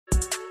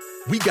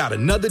We got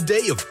another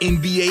day of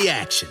NBA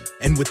action.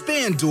 And with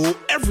FanDuel,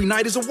 every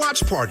night is a watch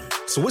party.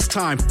 So it's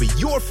time for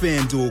your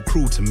FanDuel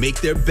crew to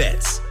make their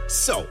bets.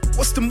 So,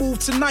 what's the move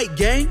tonight,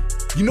 gang?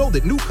 You know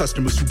that new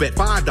customers who bet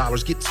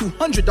 $5 get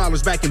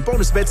 $200 back in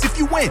bonus bets if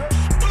you win.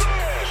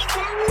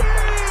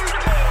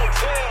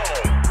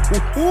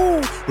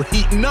 Woo-hoo, we're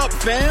heating up,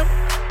 fam.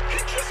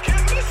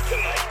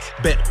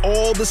 Bet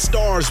all the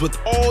stars with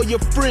all your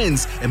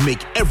friends and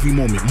make every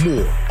moment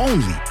more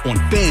only on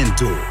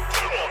FanDuel.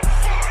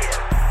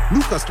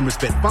 New customers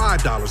bet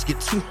 $5, get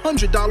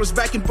 $200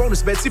 back in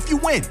bonus bets if you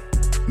win.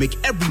 Make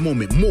every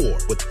moment more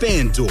with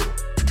FanDuel.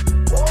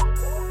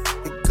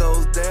 It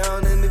goes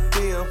down in the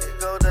DM.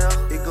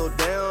 It go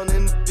down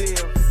in the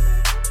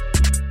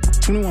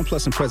DM. 21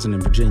 plus and present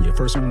in Virginia.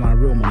 First online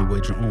real money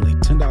wager only.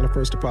 $10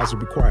 first deposit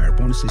required.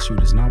 Bonus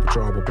issued is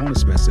non-withdrawable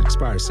bonus bets that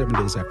expires 7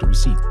 days after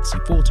receipt. See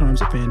full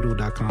terms at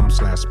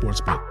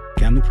FanDuel.com/sportsbook.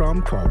 Gambling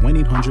problem? Call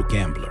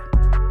 1-800-GAMBLER.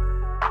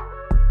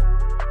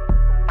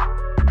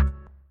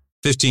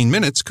 15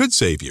 minutes could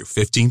save you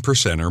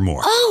 15% or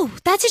more. Oh,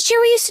 that's a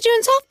cheer we used to do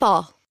in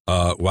softball.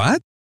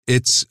 What?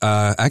 It's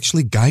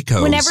actually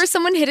Geico's. Whenever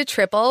someone hit a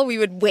triple, we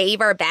would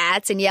wave our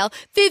bats and yell,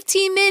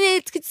 15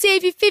 minutes could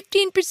save you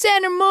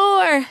 15% or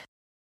more.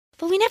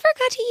 But we never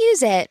got to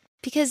use it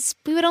because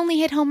we would only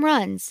hit home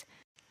runs.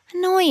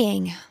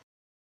 Annoying.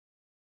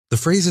 The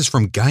phrase is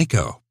from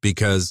Geico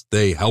because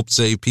they help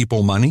save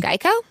people money.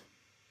 Geico?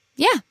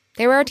 Yeah,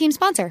 they were our team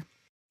sponsor.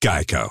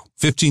 Geico.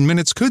 15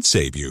 minutes could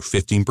save you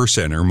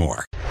 15% or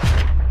more.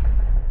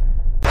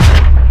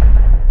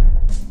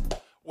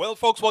 Well,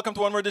 folks, welcome to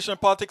one more edition of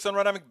Politics on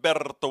Run. I'm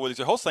Egberto Willies,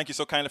 your host. Thank you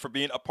so kindly for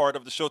being a part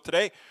of the show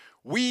today.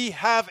 We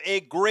have a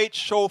great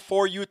show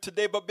for you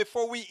today, but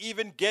before we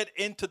even get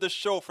into the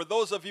show, for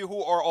those of you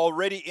who are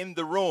already in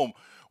the room,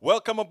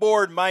 welcome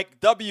aboard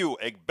Mike W.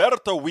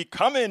 Egberto, we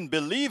come in,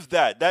 believe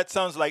that. That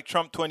sounds like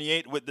Trump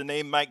 28 with the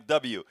name Mike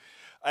W.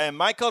 And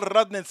Michael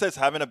Rudnin says,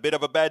 having a bit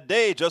of a bad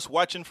day, just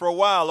watching for a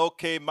while.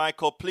 Okay,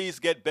 Michael, please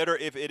get better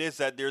if it is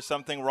that there's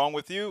something wrong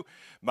with you.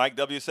 Mike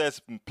W.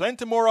 says,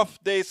 plenty more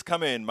off days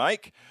come in,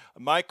 Mike.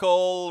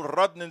 Michael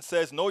Rudnin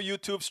says, no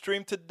YouTube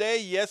stream today.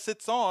 Yes,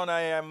 it's on.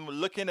 I am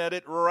looking at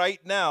it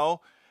right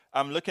now.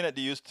 I'm looking at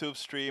the YouTube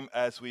stream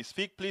as we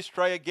speak. Please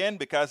try again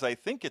because I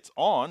think it's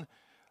on.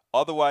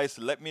 Otherwise,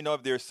 let me know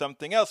if there's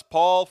something else.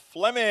 Paul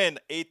Fleming,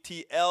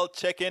 ATL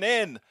checking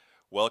in.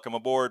 Welcome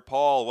aboard,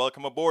 Paul.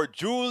 Welcome aboard,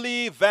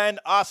 Julie Van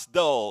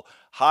Asdel.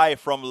 Hi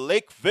from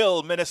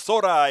Lakeville,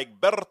 Minnesota.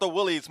 Egberto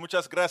Willies.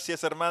 Muchas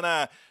gracias,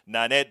 hermana.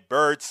 Nanette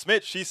Bird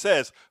Smith. She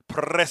says,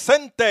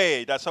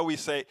 presente. That's how we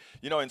say,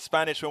 in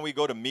Spanish when we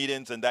go to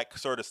meetings and that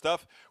sort of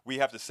stuff. We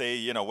have to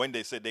say, when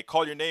they say, they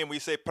call your name, we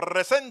say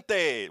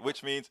presente,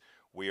 which means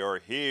we are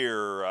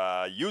here.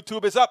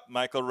 YouTube is up.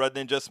 Michael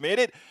Rudnin just made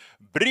it.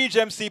 Bridge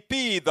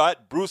MCP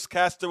thought Bruce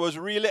Castor was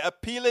really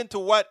appealing to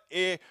what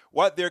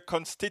their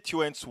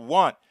constituents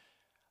want.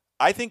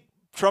 I think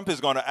Trump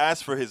is going to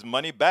ask for his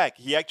money back.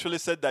 He actually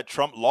said that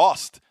Trump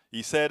lost.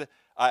 He said,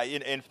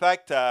 in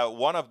fact,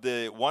 one of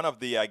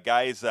the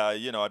guys, I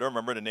don't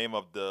remember the name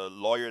of the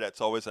lawyer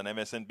that's always on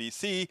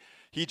MSNBC.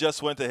 He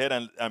just went ahead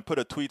and put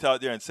a tweet out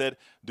there and said,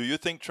 do you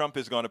think Trump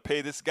is going to pay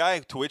this guy?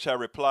 To which I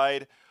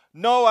replied,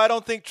 no, I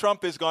don't think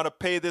Trump is going to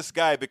pay this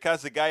guy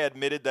because the guy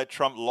admitted that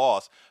Trump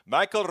lost.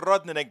 Michael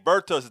Rudnin,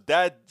 Egberto's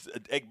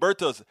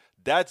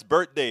dad's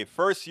birthday.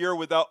 First year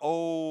without...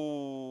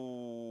 Oh,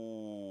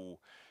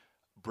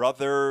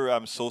 brother,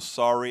 I'm so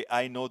sorry.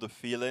 I know the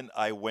feeling.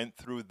 I went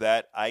through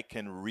that. I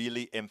can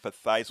really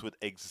empathize with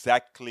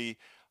exactly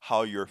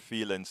how you're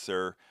feeling,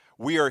 sir.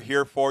 We are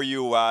here for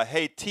you.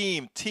 Hey,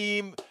 team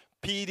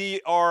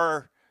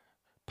PDR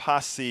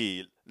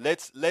Posse.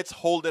 Let's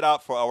hold it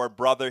out for our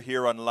brother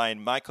here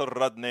online, Michael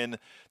Rudnin.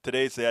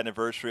 Today's the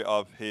anniversary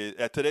of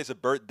today's the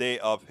birthday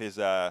of his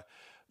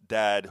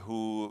dad,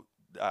 who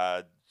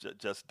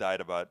just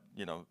died about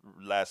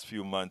last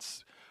few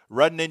months.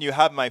 Rudnin, you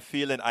have my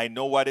feeling. I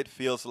know what it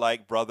feels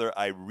like, brother.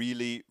 I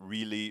really,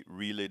 really,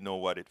 really know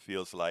what it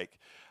feels like.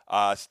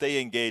 Stay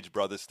engaged,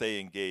 brother. Stay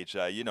engaged.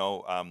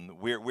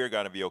 We're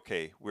gonna be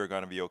okay. We're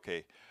gonna be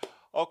okay.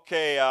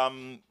 Okay.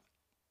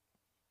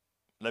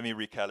 Let me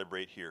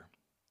recalibrate here.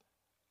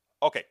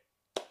 Okay,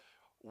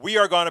 we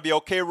are going to be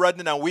okay,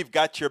 Rudnin, and we've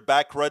got your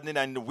back, Rudnin,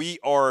 and we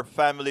are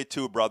family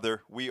too,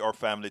 brother. We are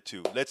family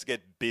too. Let's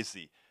get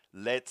busy.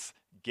 Let's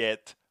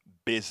get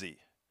busy.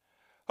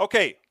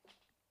 Okay,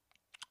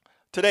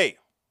 today,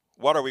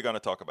 what are we going to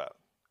talk about?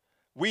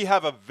 We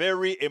have a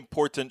very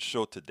important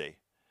show today.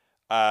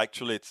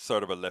 Actually, it's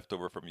sort of a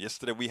leftover from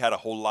yesterday. We had a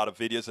whole lot of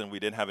videos, and we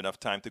didn't have enough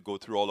time to go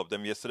through all of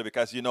them yesterday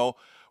because,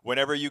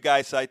 whenever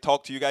I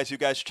talk to you guys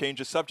change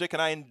the subject,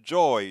 and I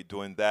enjoy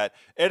doing that.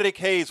 Eric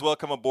Hayes,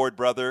 welcome aboard,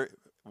 brother.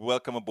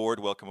 Welcome aboard,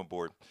 welcome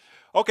aboard.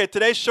 Okay,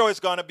 today's show is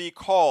going to be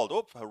called,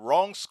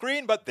 wrong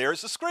screen, but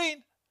there's the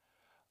screen.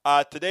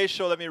 Today's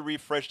show, let me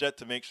refresh that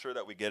to make sure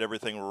that we get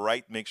everything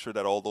right, make sure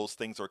that all those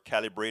things are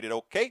calibrated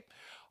okay.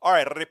 All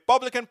right,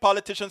 Republican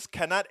politicians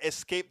cannot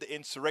escape the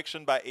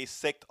insurrection by a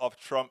sect of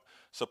Trump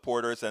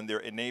supporters and their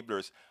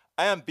enablers.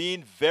 I am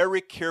being very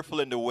careful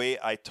in the way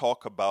I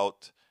talk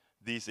about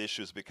these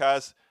issues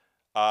because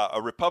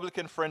a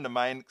Republican friend of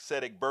mine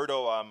said,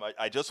 Egberto,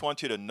 I just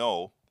want you to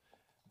know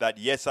that,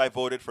 yes, I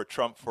voted for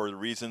Trump for the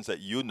reasons that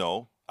you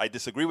know. I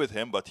disagree with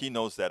him, but he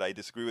knows that I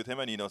disagree with him,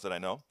 and he knows that I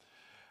know.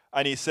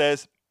 And he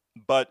says,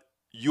 but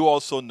you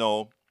also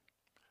know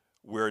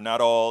we're not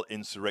all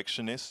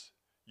insurrectionists.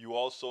 You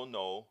also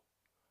know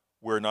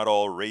we're not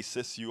all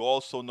racist. You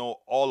also know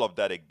all of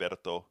that,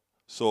 Egberto.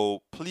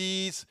 So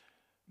please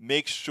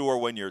make sure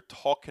when you're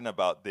talking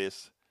about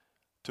this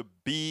to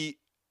be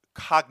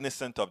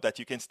cognizant of that.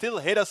 You can still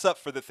hit us up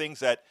for the things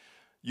that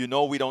you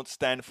know we don't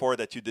stand for,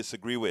 that you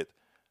disagree with.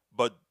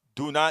 But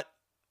do not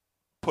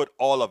put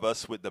all of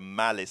us with the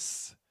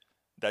malice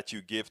that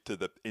you give to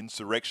the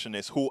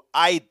insurrectionists, who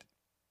I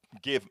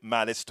give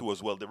malice to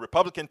as well. The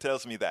Republican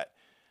tells me that.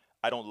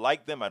 I don't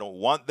like them, I don't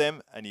want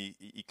them, and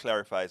he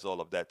clarifies all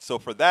of that. So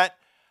for that,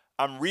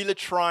 I'm really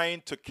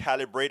trying to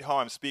calibrate how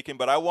I'm speaking,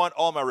 but I want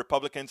all my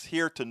Republicans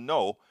here to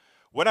know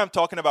when I'm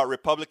talking about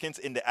Republicans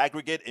in the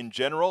aggregate in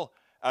general,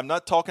 I'm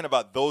not talking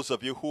about those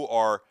of you who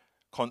are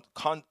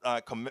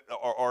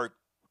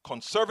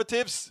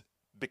conservatives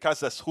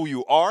because that's who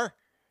you are,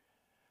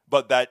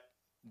 but that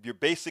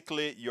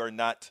you're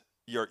not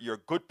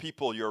good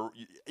people.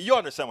 You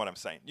understand what I'm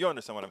saying. You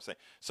understand what I'm saying.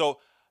 So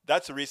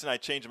that's the reason I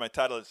changed my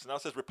title. It now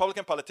says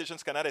Republican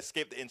politicians cannot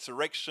escape the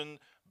insurrection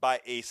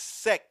by a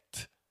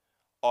sect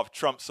of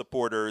Trump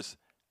supporters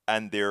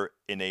and their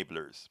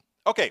enablers.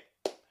 Okay,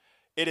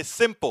 it is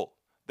simple.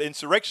 The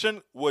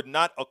insurrection would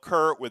not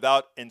occur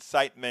without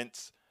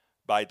incitements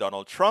by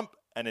Donald Trump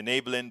and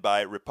enabling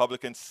by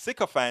Republican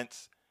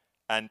sycophants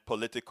and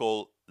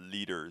political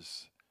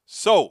leaders.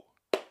 So,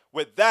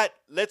 with that,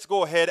 let's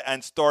go ahead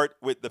and start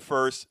with the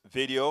first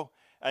video,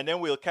 and then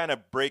we'll kind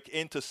of break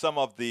into some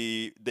of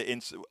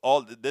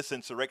this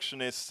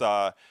insurrectionist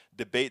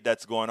debate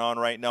that's going on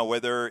right now,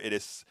 whether it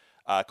is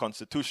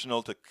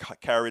constitutional to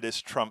carry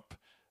this Trump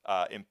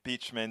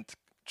impeachment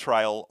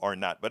trial or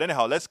not. But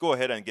anyhow, let's go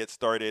ahead and get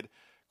started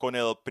con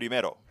el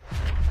primero.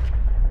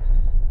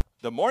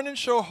 The morning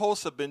show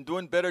hosts have been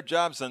doing better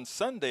jobs on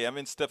Sunday. I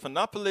mean,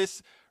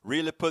 Stephanopoulos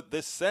really put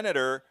this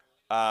senator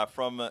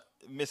from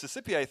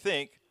Mississippi, I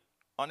think,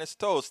 on his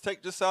toes.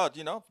 Take this out,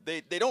 you know.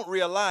 They don't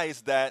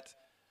realize that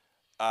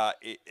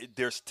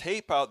there's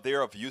tape out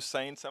there of you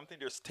saying something.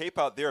 There's tape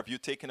out there of you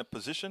taking a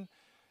position.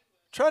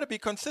 Try to be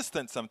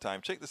consistent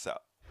sometime. Check this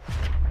out.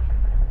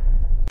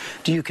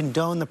 Do you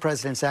condone the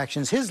president's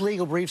actions? His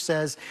legal brief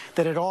says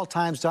that at all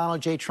times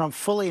Donald J. Trump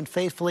fully and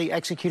faithfully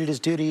executed his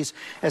duties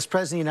as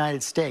president of the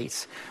United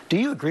States. Do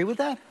you agree with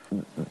that?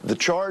 The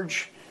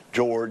charge,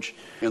 George,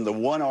 in the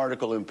one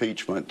article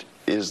impeachment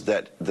is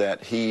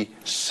that he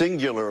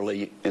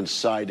singularly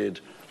incited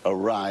a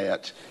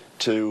riot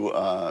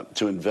to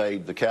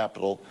invade the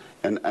Capitol,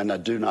 and I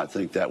do not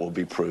think that will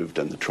be proved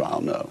in the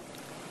trial, no.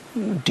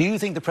 Do you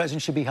think the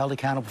president should be held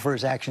accountable for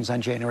his actions on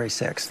January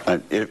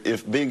 6th?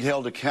 If being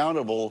held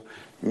accountable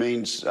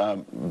means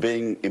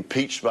being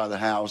impeached by the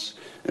House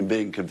and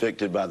being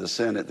convicted by the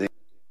Senate, then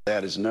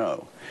that is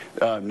no.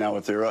 Now,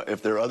 if there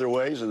are other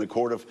ways in the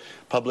court of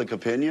public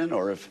opinion,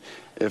 or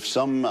if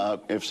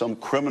some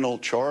criminal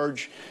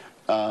charge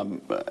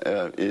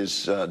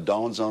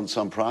dawns on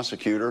some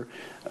prosecutor,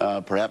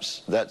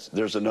 perhaps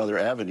there's another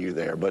avenue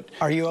there. But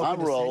are you my open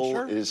to role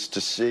censure? is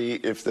to see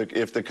if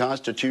the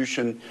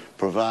Constitution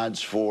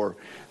provides for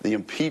the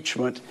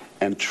impeachment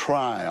and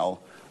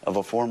trial of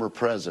a former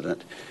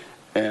president.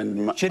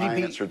 And my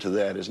answer to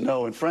that is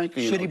no. And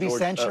frankly, should he be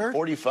censured?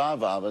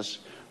 45 of us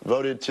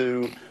voted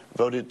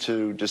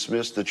to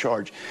dismiss the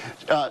charge.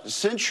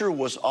 Censure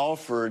was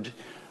offered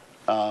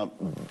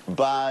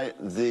by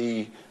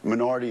the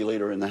minority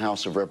leader in the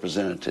House of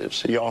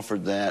Representatives. He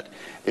offered that.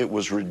 It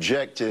was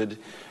rejected,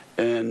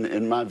 and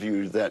in my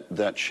view,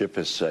 that ship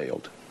has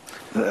sailed.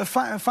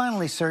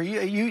 Finally, sir,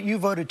 you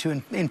voted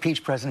to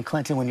impeach President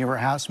Clinton when you were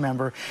a House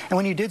member, and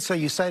when you did so,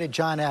 you cited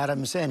John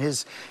Adams and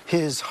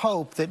his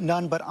hope that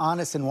none but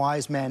honest and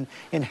wise men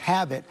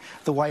inhabit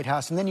the White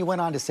House, and then you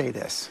went on to say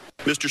this.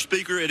 Mr.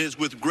 Speaker, it is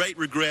with great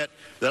regret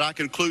that I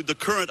conclude the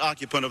current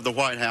occupant of the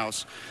White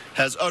House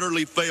has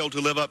utterly failed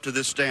to live up to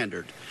this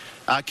standard.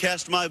 I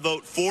cast my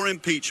vote for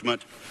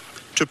impeachment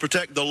to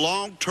protect the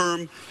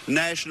long-term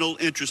national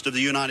interest of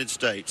the United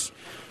States,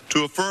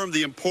 to affirm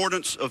the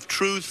importance of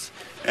truth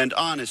and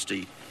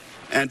honesty,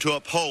 and to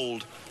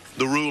uphold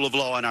the rule of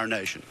law in our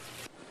nation.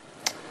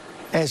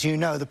 As you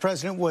know, the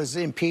president was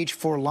impeached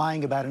for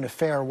lying about an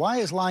affair. Why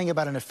is lying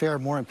about an affair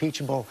more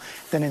impeachable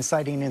than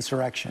inciting an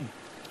insurrection?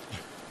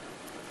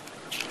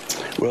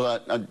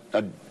 Well,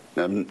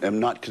 I'm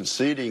not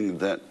conceding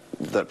that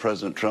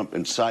President Trump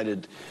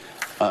incited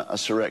a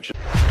insurrection.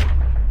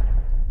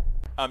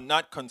 I'm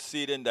not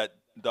conceding that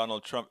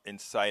Donald Trump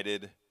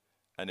incited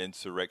an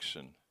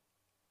insurrection.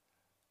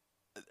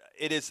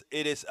 It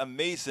is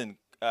amazing,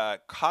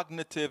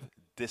 cognitive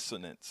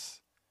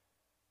dissonance.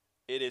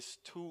 It is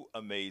too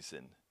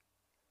amazing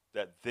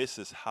that this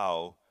is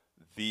how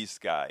these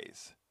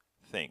guys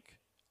think.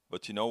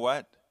 But you know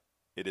what?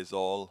 It is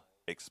all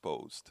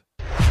exposed.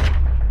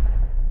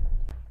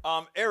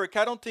 Eric,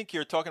 I don't think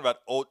you're talking about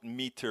oath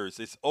meters.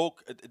 It's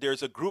oak.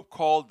 There's a group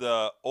called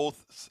the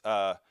Oath,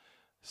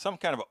 some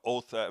kind of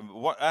oath.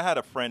 I had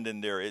a friend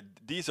in there.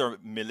 These are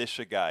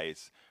militia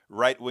guys,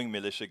 right-wing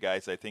militia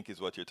guys, I think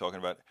is what you're talking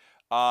about.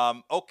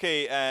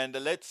 Okay, and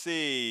let's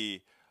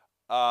see.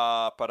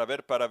 Para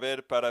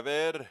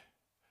ver.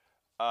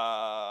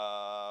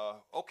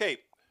 Okay.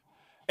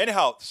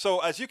 Anyhow, so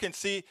as you can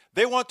see,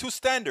 they want two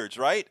standards,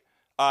 right?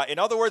 In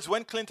other words,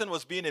 when Clinton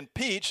was being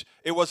impeached,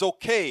 it was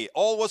okay.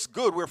 All was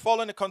good. We're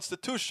following the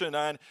Constitution,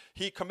 and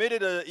he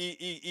committed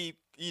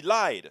he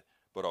lied.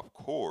 But of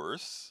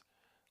course,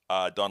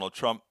 Donald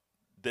Trump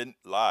didn't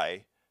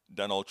lie.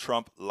 Donald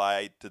Trump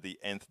lied to the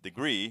nth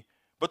degree.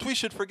 But we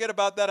should forget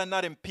about that and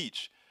not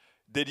impeach.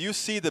 Did you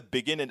see the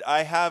beginning?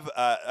 I have,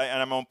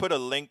 and I'm going to put a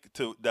link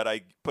to that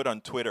I put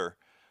on Twitter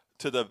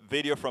to the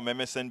video from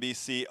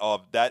MSNBC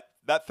of that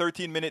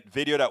 13-minute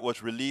video that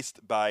was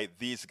released by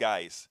these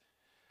guys.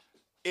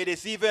 It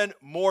is even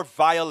more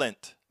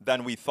violent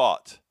than we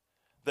thought.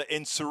 The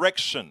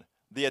insurrection,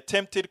 the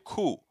attempted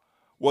coup,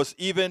 was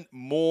even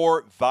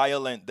more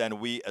violent than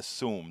we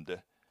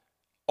assumed.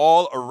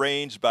 All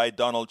arranged by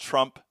Donald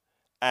Trump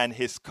and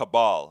his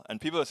cabal.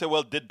 And people say,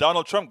 well, did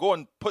Donald Trump go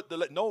and put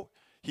the... No,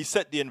 he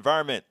set the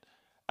environment,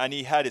 and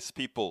he had his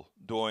people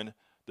doing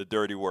the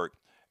dirty work.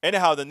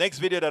 Anyhow, the next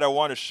video that I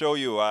want to show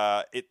you,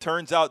 it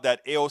turns out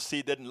that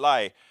AOC didn't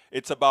lie.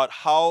 It's about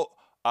how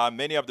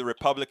many of the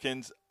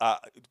Republicans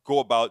go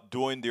about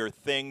doing their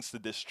things to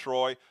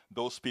destroy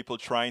those people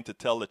trying to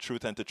tell the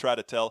truth and to try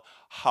to tell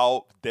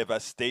how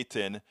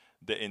devastating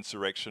the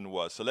insurrection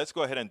was. So let's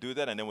go ahead and do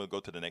that, and then we'll go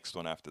to the next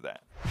one after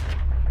that.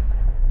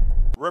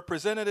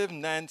 Representative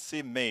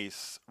Nancy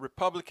Mace,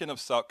 Republican of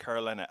South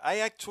Carolina. I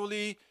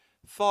actually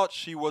thought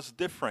she was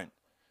different.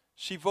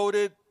 She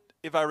voted,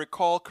 if I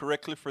recall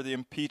correctly, for the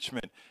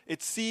impeachment.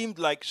 It seemed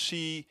like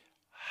she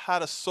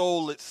had a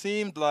soul. It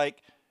seemed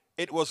like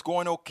it was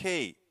going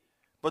okay.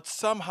 But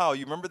somehow,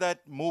 you remember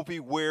that movie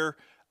where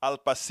Al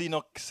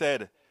Pacino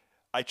said,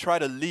 I try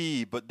to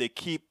leave, but they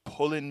keep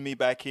pulling me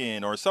back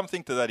in, or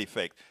something to that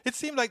effect. It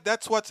seemed like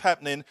that's what's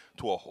happening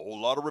to a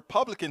whole lot of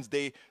Republicans.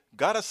 They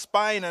got a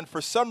spine, and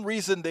for some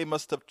reason, they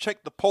must have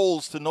checked the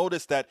polls to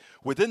notice that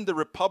within the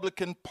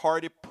Republican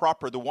Party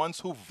proper, the ones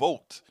who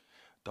vote,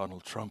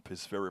 Donald Trump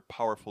is very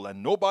powerful,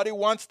 and nobody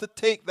wants to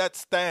take that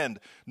stand.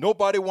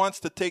 Nobody wants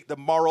to take the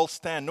moral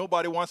stand.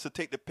 Nobody wants to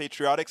take the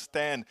patriotic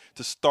stand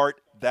to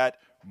start that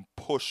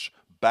push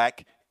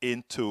back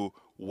into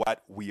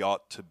what we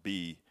ought to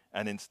be.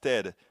 And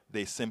instead,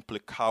 they simply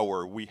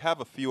cower. We have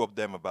a few of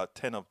them, about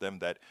 10 of them,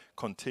 that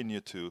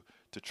continue to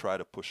try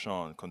to push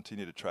on,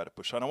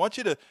 I want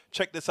you to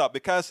check this out,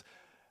 because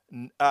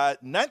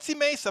Nancy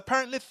Mace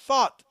apparently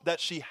thought that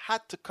she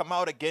had to come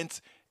out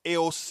against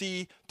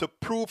AOC to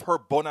prove her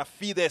bona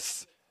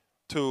fides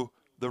to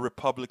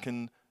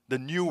the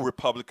new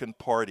Republican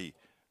Party,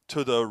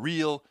 to the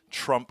real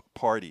Trump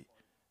Party.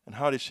 And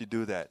how did she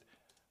do that?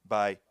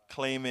 By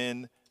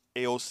claiming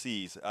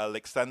AOC's,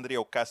 Alexandria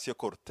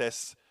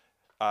Ocasio-Cortez,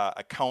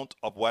 account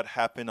of what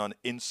happened on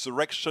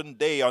Insurrection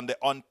Day, on the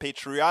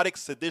unpatriotic,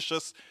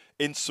 seditious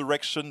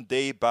Insurrection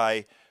Day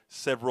by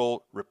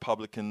several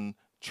Republican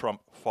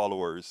Trump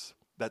followers,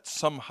 that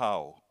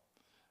somehow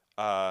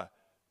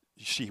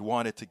she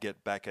wanted to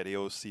get back at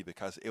AOC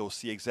because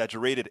AOC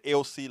exaggerated,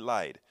 AOC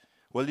lied.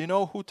 Well, you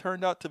know who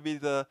turned out to be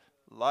the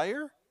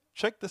liar?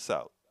 Check this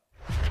out.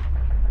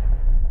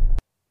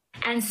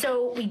 And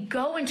so we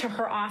go into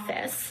her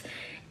office,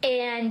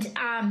 and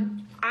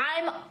I'm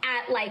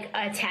at like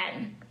a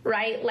 10,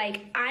 right?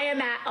 Like I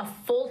am at a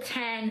full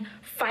 10,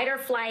 fight or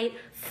flight,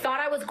 thought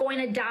I was going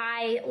to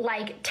die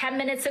like 10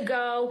 minutes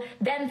ago,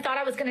 then thought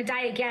I was going to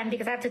die again,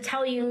 because I have to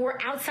tell you, we're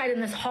outside in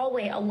this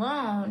hallway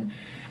alone.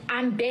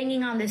 I'm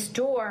banging on this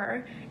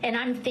door, and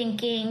I'm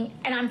thinking,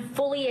 and I'm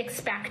fully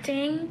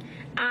expecting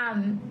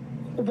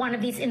one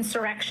of these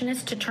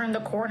insurrectionists to turn the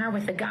corner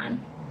with a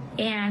gun,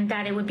 and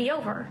that it would be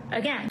over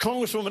again.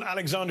 Congresswoman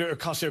Alexandria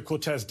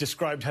Ocasio-Cortez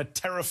described her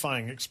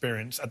terrifying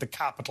experience at the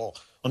Capitol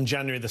on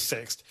January the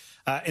 6th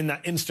in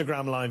that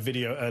Instagram Live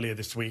video earlier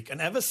this week. And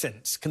ever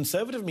since,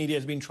 conservative media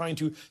has been trying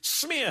to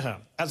smear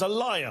her as a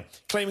liar,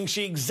 claiming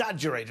she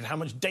exaggerated how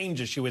much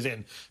danger she was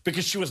in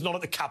because she was not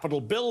at the Capitol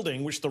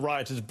building, which the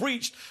rioters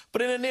breached,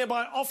 but in a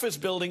nearby office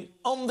building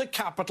on the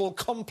Capitol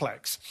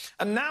complex.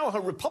 And now her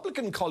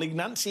Republican colleague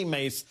Nancy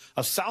Mace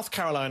of South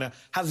Carolina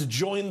has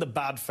joined the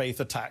bad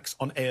faith attacks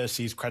on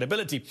AOC's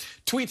credibility,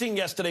 tweeting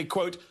yesterday,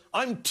 quote,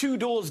 "I'm 2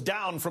 doors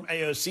down from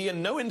AOC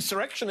and no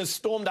insurrectionist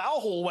stormed our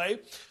hallway,"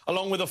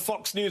 along with a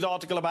Fox News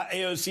article about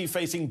AOC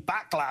facing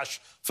backlash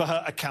for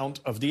her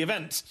account of the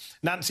events.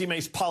 Nancy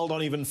Mace piled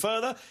on even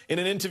further in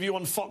an interview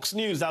on Fox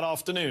News that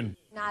afternoon.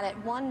 Not at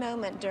one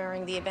moment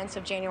during the events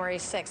of January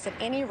 6th did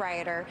any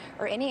rioter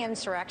or any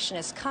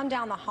insurrectionist come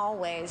down the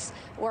hallways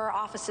where our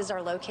offices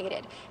are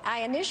located.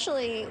 I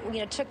initially,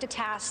 took to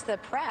task the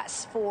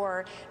press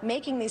for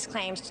making these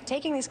claims,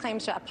 taking these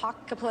claims to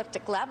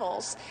apocalyptic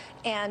levels,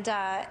 and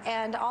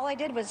And all I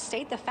did was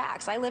state the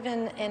facts. I live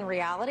in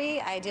reality.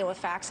 I deal with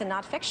facts and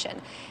not fiction.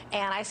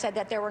 And I said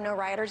that there were no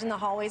rioters in the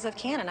hallways of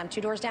Cannon. I'm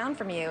 2 doors down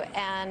from you.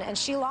 And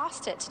she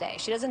lost it today.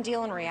 She doesn't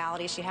deal in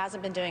reality. She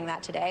hasn't been doing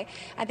that today.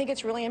 I think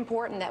it's really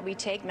important that we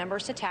take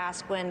members to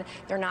task when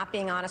they're not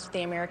being honest with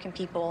the American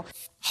people.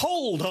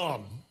 Hold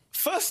on.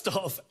 First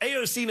off,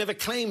 AOC never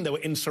claimed there were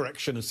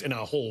insurrectionists in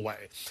her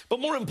hallway. But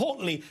more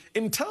importantly,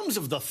 in terms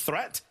of the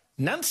threat,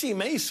 Nancy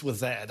Mace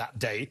was there that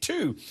day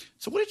too.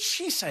 So what did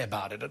she say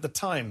about it at the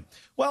time?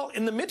 Well,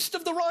 in the midst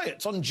of the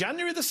riots on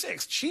January the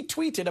 6th, she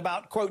tweeted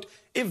about, quote,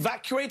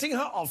 evacuating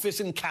her office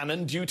in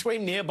Cannon due to a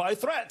nearby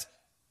threat.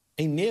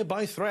 A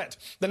nearby threat.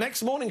 The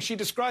next morning, she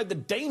described the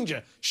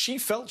danger she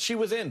felt she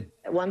was in.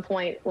 At one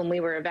point, when we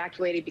were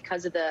evacuated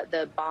because of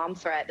the bomb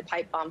threat, the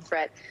pipe bomb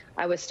threat,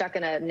 I was stuck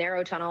in a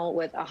narrow tunnel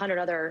with 100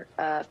 other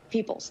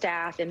people,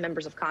 staff and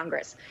members of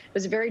Congress. It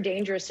was a very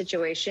dangerous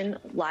situation.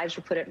 Lives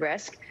were put at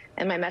risk.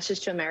 And my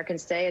message to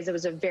Americans today is it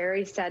was a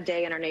very sad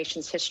day in our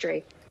nation's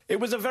history. It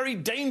was a very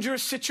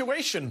dangerous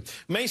situation.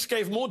 Mace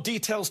gave more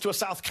details to a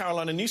South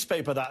Carolina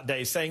newspaper that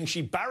day, saying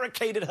she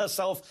barricaded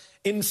herself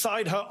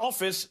inside her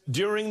office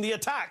during the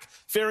attack,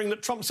 fearing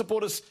that Trump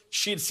supporters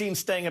she had seen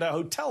staying at her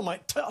hotel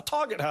might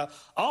target her.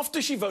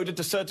 After she voted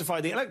to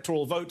certify the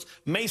electoral votes,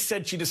 Mace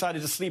said she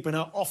decided to sleep in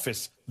her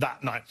office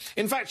that night.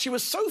 In fact, she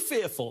was so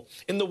fearful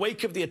in the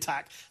wake of the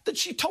attack that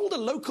she told a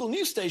local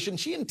news station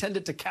she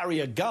intended to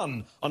carry a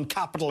gun on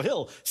Capitol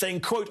Hill,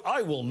 saying, quote,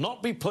 I will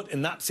not be put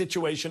in that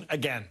situation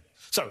again.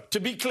 So, to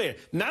be clear,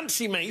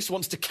 Nancy Mace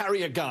wants to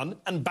carry a gun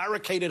and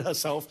barricaded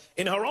herself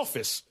in her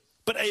office.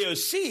 But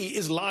AOC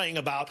is lying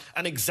about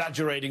and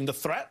exaggerating the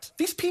threat.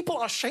 These people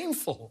are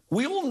shameful.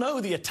 We all know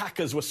the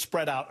attackers were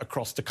spread out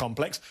across the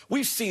complex.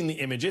 We've seen the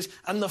images,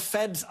 and the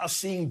feds are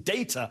seeing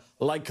data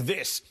like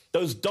this.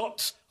 Those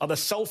dots are the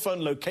cell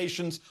phone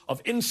locations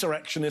of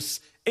insurrectionists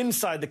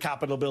inside the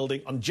Capitol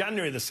building on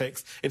January the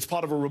 6th. It's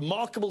part of a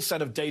remarkable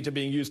set of data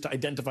being used to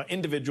identify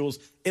individuals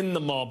in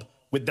the mob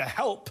with the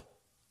help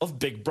of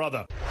Big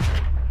Brother.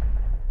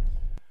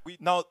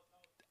 Now,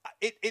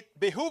 it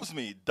behooves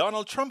me.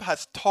 Donald Trump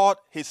has taught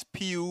his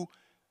PU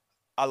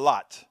a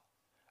lot.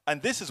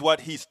 And this is what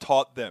he's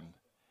taught them.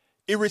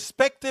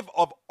 Irrespective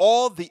of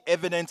all the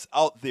evidence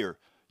out there,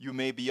 you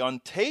may be on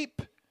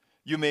tape,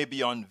 you may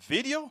be on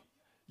video,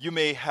 you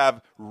may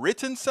have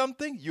written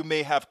something, you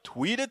may have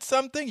tweeted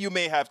something, you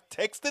may have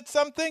texted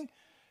something.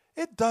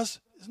 It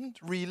doesn't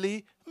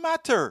really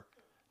matter.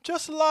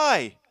 Just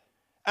lie.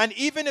 And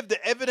even if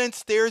the evidence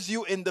stares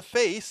you in the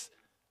face,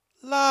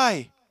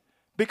 lie.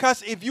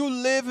 Because if you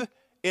live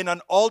in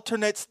an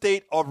alternate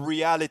state of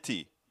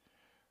reality,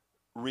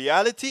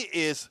 reality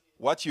is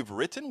what you've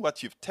written,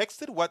 what you've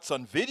texted, what's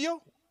on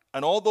video,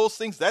 and all those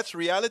things, that's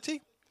reality.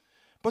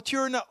 But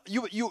you're in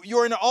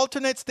an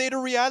alternate state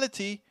of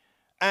reality,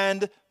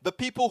 and the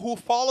people who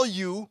follow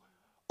you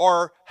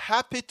are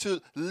happy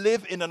to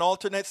live in an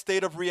alternate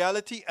state of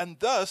reality, and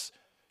thus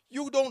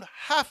you don't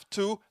have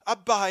to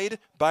abide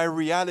by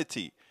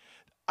reality.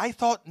 I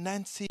thought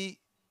Nancy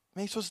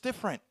Mace was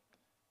different.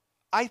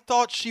 I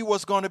thought she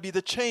was going to be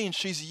the change.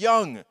 She's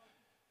young.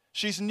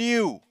 She's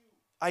new.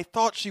 I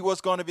thought she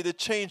was going to be the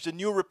change, the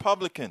new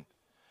Republican.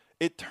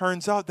 It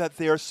turns out that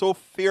they are so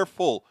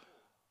fearful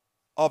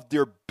of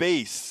their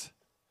base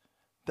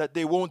that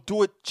they won't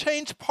do it.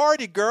 Change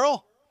party,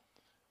 girl.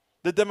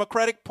 The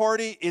Democratic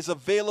Party is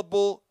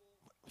available,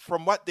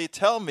 from what they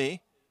tell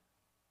me,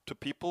 to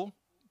people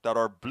that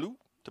are blue,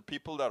 to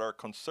people that are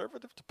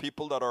conservative, to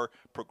people that are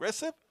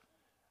progressive,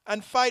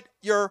 and fight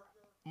your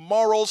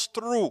morals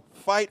through.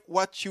 Fight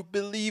what you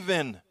believe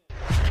in.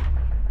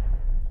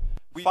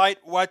 Fight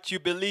what you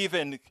believe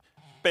in.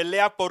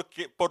 Pelea por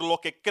lo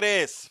que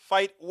crees.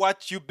 Fight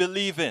what you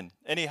believe in.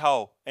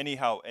 Anyhow.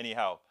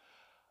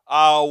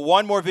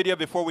 One more video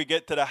before we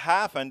get to the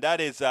half, and that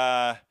is,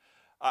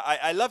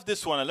 I love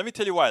this one. And let me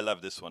tell you why I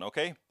love this one,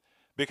 okay?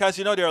 Because,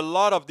 you know, there are a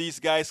lot of these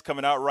guys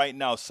coming out right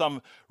now.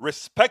 Some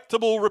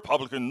respectable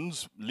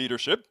Republicans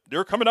leadership,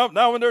 they're coming out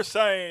now and they're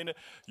saying,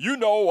 you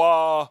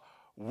know,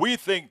 we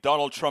think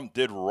Donald Trump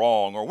did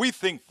wrong, or we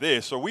think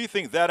this, or we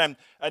think that, and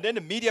then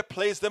the media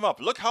plays them up.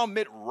 Look how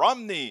Mitt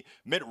Romney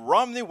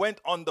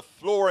went on the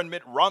floor, and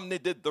Mitt Romney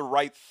did the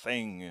right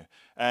thing.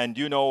 And,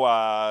 you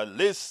know,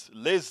 Liz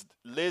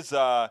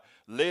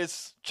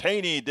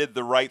Cheney did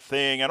the right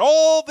thing, and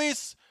all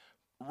these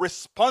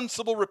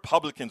responsible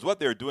Republicans, what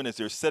they're doing is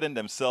they're setting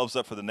themselves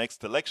up for the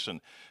next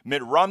election.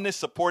 Mitt Romney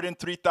supporting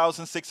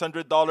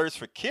 $3,600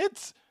 for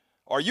kids?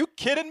 Are you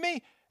kidding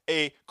me?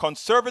 A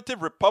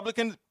conservative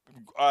Republican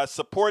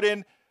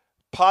supporting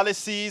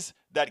policies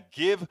that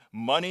give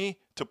money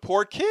to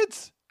poor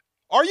kids?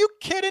 Are you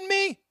kidding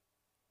me?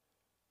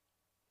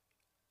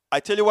 I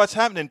tell you what's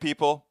happening,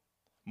 people.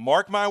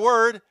 Mark my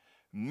word,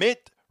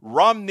 Mitt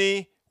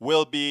Romney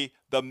will be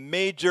the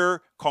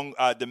major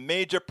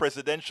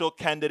presidential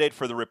candidate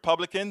for the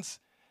Republicans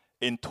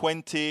in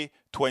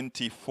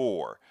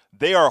 2024.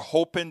 They are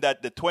hoping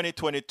that the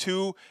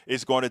 2022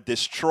 is going to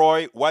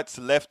destroy what's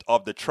left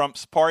of the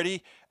Trump's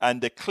party, and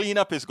the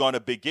cleanup is going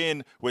to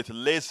begin with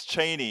Liz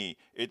Cheney.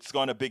 It's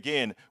going to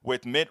begin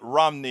with Mitt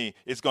Romney.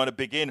 It's going to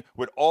begin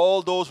with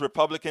all those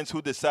Republicans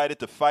who decided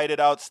to fight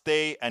it out,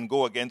 stay, and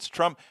go against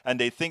Trump, and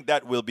they think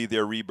that will be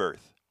their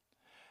rebirth.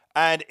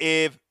 And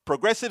if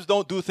progressives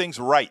don't do things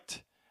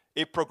right,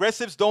 if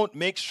progressives don't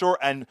make sure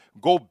and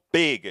go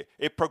big,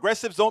 if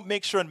progressives don't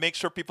make sure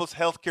people's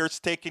health care is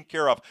taken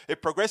care of, if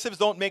progressives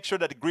don't make sure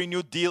that the Green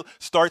New Deal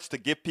starts to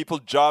give people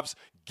jobs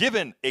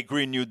given a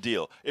Green New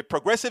Deal, if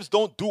progressives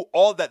don't do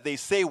all that they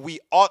say we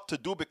ought to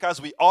do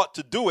because we ought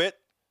to do it,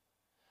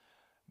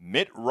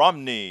 Mitt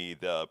Romney,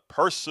 the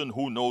person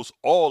who knows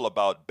all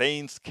about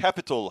Bain's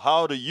Capital,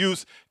 how to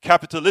use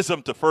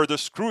capitalism to further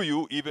screw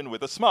you even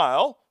with a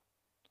smile,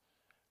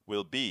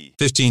 will be.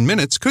 15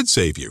 minutes could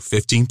save you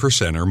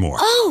 15% or more.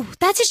 Oh,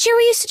 that's a cheer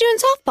we used to do in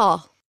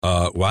softball.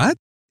 What?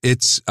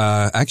 It's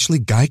actually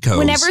Geico's.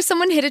 Whenever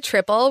someone hit a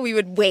triple, we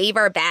would wave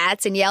our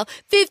bats and yell,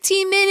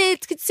 15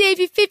 minutes could save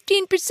you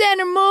 15%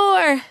 or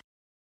more.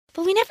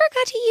 But we never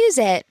got to use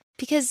it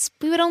because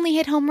we would only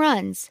hit home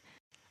runs.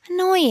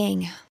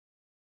 Annoying.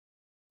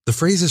 The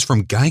phrase is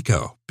from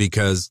Geico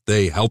because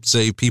they help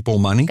save people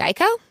money.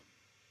 Geico?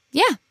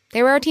 Yeah,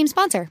 they were our team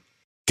sponsor.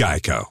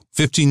 Geico.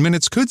 15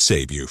 minutes could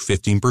save you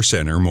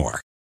 15% or more.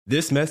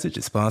 This message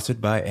is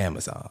sponsored by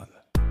Amazon.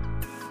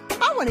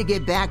 I want to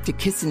get back to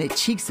kissing the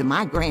cheeks of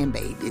my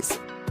grandbabies,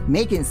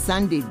 making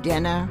Sunday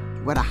dinner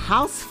with a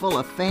house full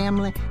of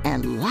family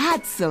and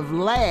lots of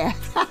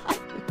laughs.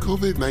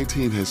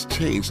 COVID-19 has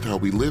changed how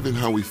we live and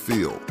how we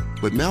feel,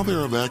 but now there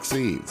are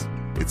vaccines.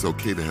 It's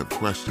okay to have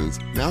questions.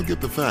 Now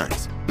get the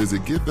facts.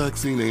 Visit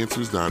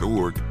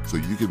getvaccineanswers.org so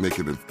you can make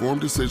an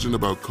informed decision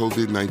about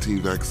COVID-19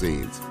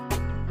 vaccines.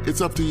 It's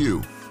up to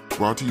you.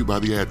 Brought to you by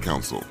the Ad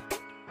Council.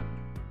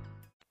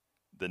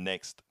 The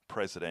next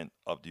president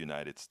of the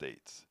United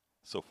States.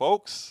 So,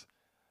 folks,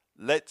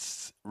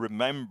 let's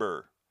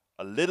remember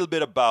a little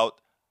bit about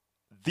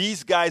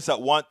these guys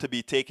that want to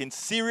be taken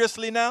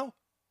seriously now.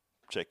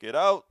 Check it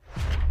out.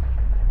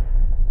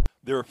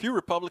 There are a few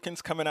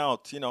Republicans coming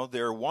out,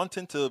 they're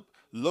wanting to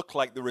look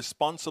like the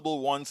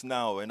responsible ones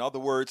now. In other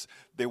words,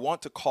 they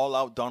want to call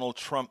out Donald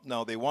Trump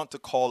now. They want to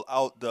call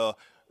out the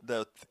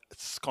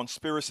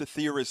conspiracy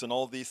theories and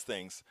all these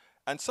things.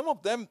 And some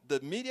of them, the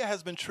media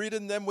has been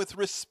treating them with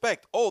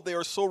respect. Oh, they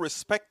are so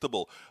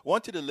respectable. I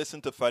want you to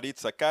listen to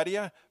Fareed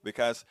Zakaria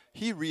because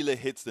he really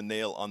hits the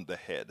nail on the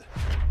head.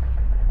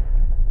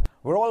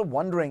 We're all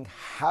wondering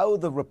how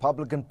the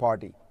Republican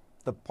Party,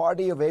 the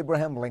party of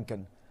Abraham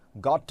Lincoln,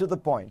 got to the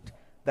point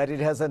that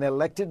it has an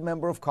elected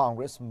member of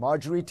Congress,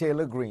 Marjorie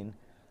Taylor Greene,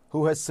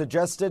 who has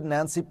suggested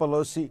Nancy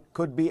Pelosi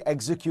could be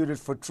executed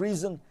for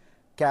treason,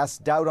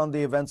 cast doubt on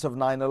the events of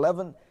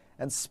 9/11,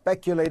 and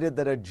speculated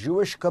that a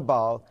Jewish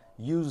cabal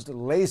used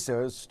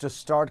lasers to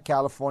start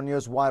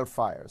California's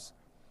wildfires.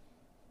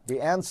 The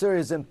answer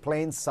is in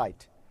plain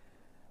sight: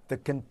 the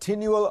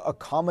continual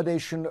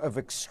accommodation of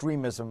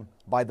extremism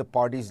by the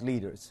party's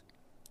leaders.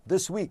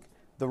 This week,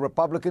 the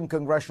Republican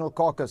Congressional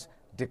Caucus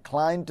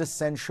declined to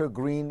censure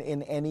Greene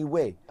in any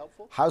way.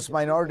 House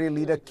Minority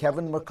Leader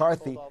Kevin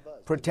McCarthy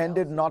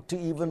pretended not to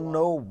even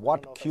know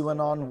what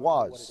QAnon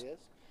was.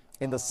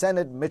 In the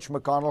Senate, Mitch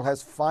McConnell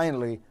has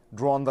finally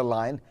drawn the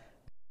line,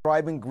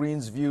 describing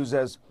Greene's views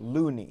as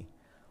loony.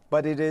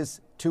 But it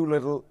is too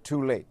little,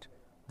 too late.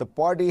 The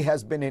party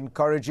has been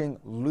encouraging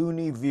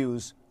loony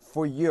views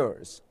for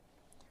years.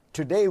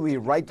 Today, we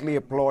rightly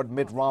applaud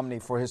Mitt Romney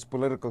for his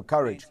political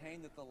courage.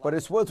 But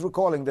it's worth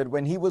recalling that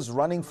when he was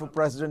running for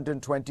president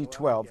in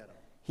 2012,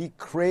 he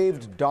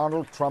craved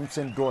Donald Trump's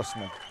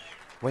endorsement.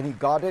 When he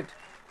got it,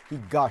 he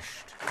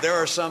gushed. There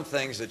are some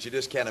things that you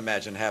just can't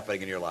imagine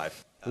happening in your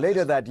life.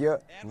 Later that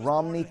year,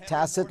 Romney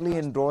tacitly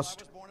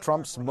endorsed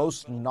Trump's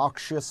most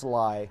noxious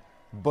lie,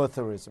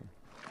 birtherism.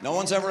 No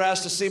one's ever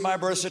asked to see my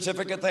birth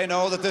certificate. They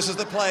know that this is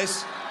the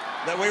place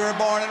that we were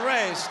born and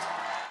raised.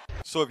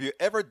 So if you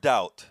ever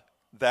doubt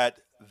that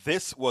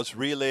this was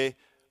really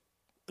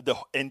the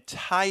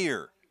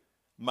entire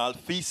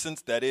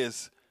malfeasance that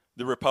is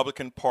the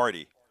Republican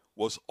Party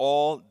was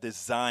all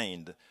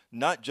designed,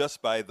 not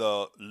just by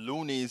the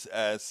loonies,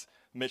 as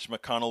Mitch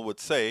McConnell would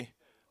say,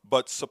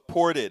 but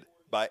supported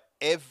by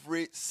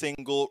every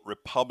single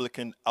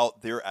Republican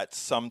out there at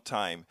some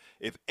time.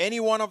 If any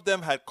one of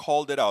them had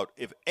called it out,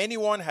 if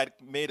anyone had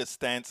made a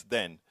stance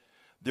then,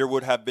 there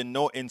would have been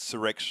no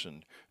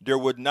insurrection. There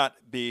would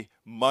not be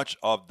much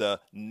of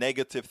the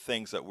negative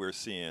things that we're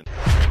seeing.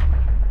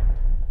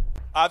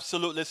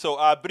 Absolutely. So,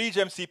 Bridge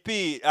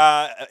MCP,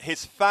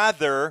 his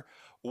father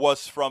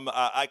was from,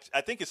 I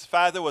think his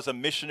father was a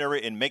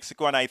missionary in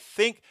Mexico, and I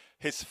think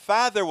his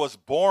father was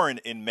born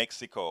in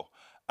Mexico.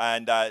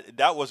 And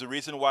that was the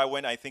reason why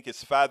when I think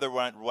his father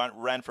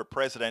ran for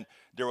president,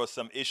 there was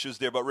some issues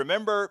there. But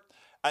remember,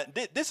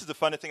 this is the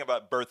funny thing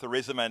about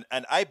birtherism,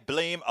 and I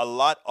blame a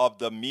lot of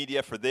the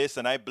media for this,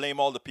 and I blame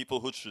all the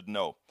people who should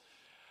know.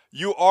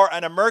 You are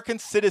an American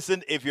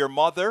citizen if your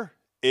mother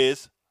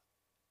is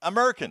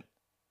American.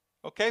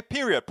 Okay,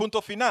 period, punto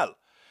final.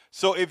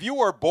 So if you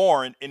were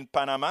born in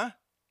Panama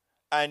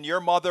and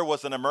your mother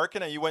was an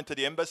American and you went to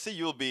the embassy,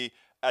 you'll be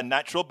a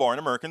natural born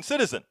American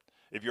citizen.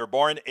 If you're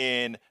born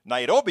in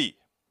Nairobi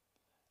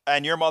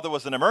and your mother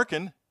was an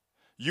American,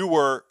 you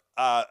are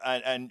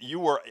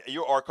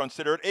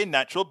considered a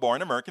natural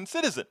born American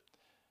citizen.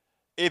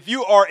 If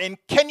you are in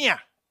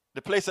Kenya,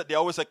 the place that they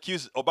always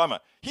accuse Obama,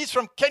 he's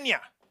from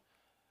Kenya,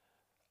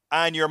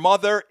 and your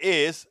mother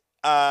is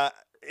an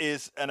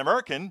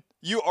American,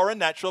 you are a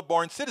natural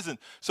born citizen.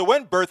 So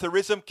when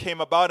birtherism came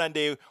about and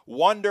they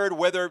wondered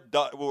whether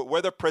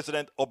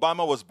President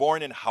Obama was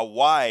born in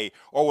Hawaii,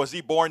 or was he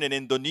born in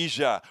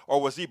Indonesia,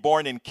 or was he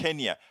born in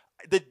Kenya,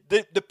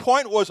 the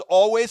point was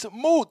always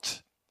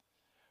moot.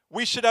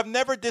 We should have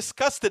never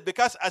discussed it,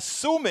 because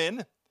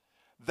assuming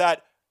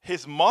that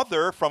his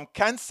mother from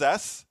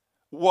Kansas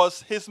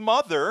was his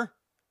mother,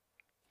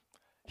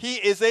 he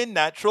is a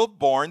natural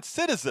born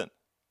citizen.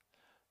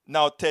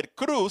 Now, Ted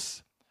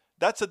Cruz,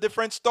 that's a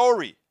different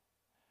story.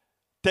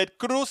 Ted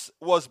Cruz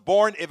was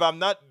born, if I'm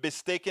not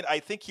mistaken, I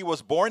think he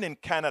was born in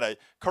Canada.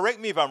 Correct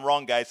me if I'm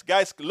wrong, guys.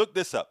 Guys, look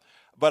this up.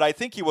 But I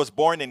think he was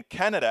born in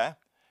Canada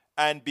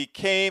and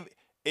became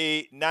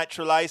a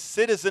naturalized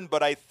citizen.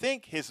 But I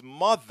think his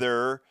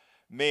mother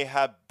may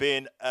have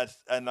been a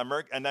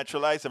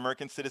naturalized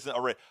American citizen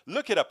already.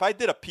 Look it up. I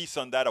did a piece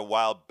on that a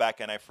while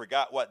back, and I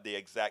forgot what the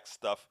exact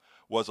stuff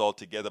was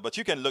altogether. But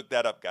you can look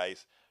that up,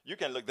 guys. You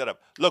can look that up.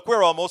 Look,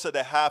 we're almost at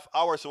the half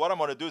hour, so what I'm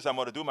going to do is I'm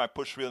going to do my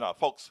push reel now.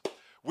 Folks,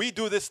 we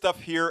do this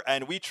stuff here,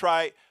 and we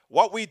try,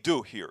 what we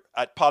do here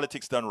at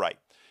Politics Done Right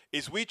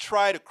is we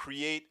try to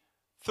create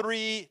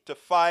 3 to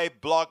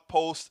 5 blog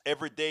posts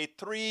every day,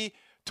 2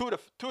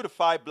 to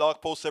 5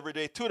 blog posts every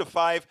day, 2 to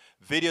 5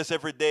 videos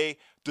every day,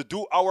 to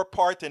do our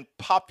part in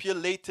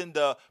populating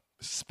the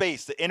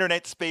space, the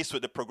internet space,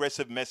 with the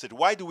progressive message.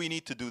 Why do we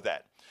need to do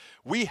that?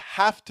 We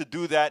have to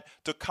do that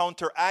to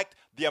counteract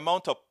the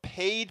amount of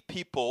paid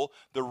people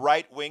the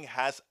right wing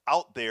has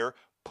out there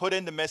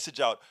putting the message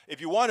out. If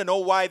you want to know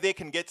why they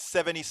can get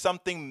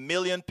 70-something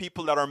million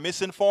people that are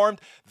misinformed,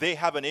 they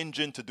have an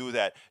engine to do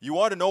that. You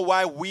want to know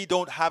why we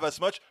don't have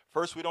as much?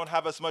 First, we don't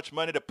have as much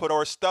money to put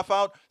our stuff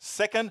out.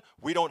 Second,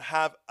 we don't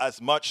have as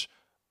much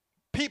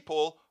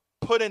people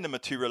putting the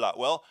material out.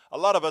 Well, a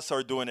lot of us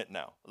are doing it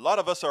now. A lot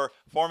of us are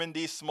forming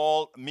these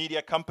small media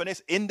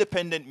companies,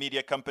 independent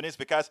media companies,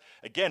 because,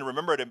 again,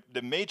 remember,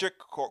 the major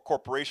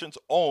corporations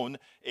own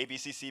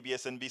ABC,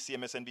 CBS, NBC,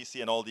 MSNBC,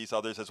 and all these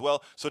others as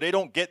well, so they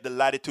don't get the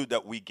latitude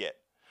that we get.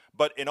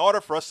 But in order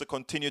for us to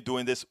continue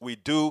doing this, we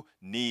do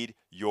need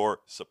your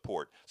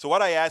support. So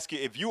what I ask you,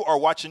 if you are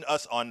watching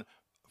us on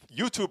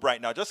YouTube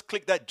right now, just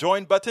click that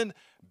join button,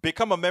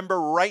 become a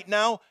member right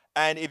now,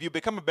 and if you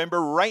become a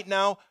member right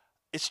now,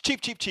 it's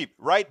cheap,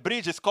 right?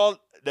 Bridge is called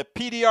the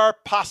PDR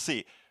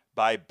Posse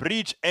by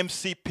Bridge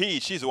MCP.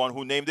 She's the one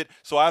who named it.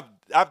 So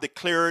I've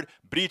declared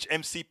Bridge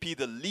MCP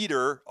the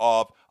leader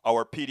of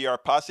our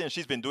PDR Posse, and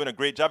she's been doing a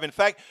great job. In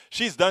fact,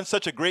 she's done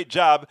such a great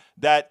job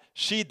that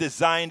she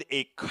designed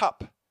a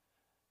cup.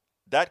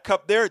 That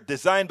cup there,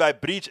 designed by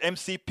Bridge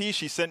MCP.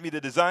 She sent me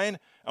the design,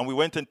 and we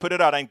went and put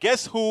it out. And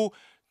guess who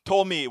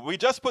told me? We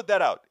just put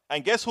that out.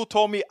 And guess who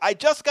told me? I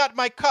just got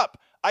my cup.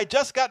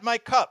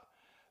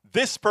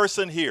 This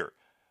person here.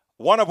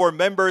 One of our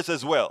members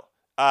as well,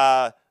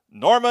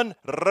 Norman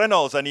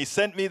Reynolds, and he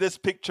sent me this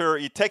picture.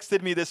 He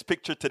texted me this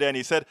picture today, and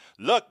he said,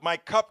 look, my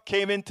cup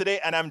came in today,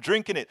 and I'm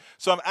drinking it.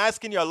 So I'm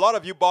asking you, a lot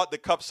of you bought the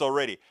cups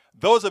already.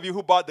 Those of you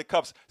who bought the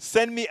cups,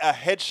 send me a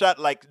headshot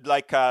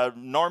like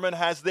Norman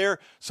has there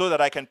so that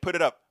I can put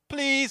it up.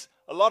 Please,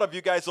 a lot of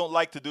you guys don't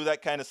like to do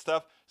that kind of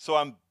stuff, so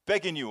I'm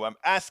begging you, I'm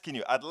asking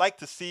you. I'd like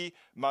to see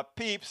my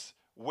peeps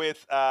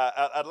with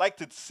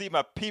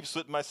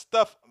my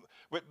stuff,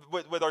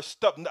 with our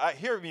stuff.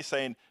 Hear me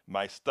saying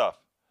my stuff.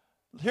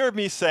 Hear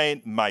me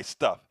saying my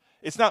stuff.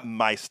 It's not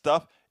my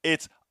stuff.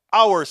 It's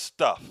our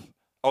stuff.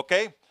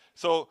 Okay?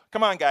 So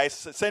come on, guys.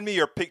 Send me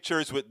your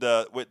pictures with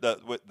the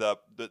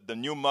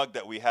new mug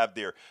that we have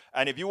there.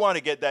 And if you want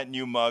to get that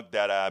new mug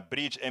that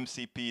Bridge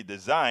MCP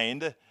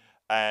designed,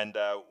 and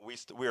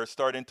we are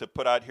starting to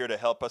put out here to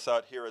help us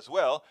out here as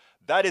well,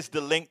 that is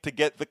the link to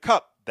get the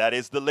cup.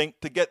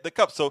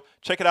 So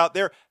check it out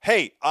there.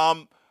 Hey,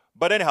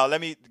 but anyhow, let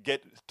me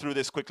get through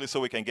this quickly so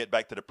we can get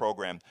back to the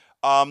program.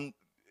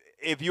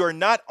 If you are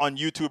not on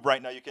YouTube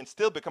right now, you can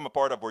still become a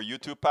part of our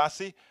YouTube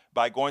posse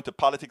by going to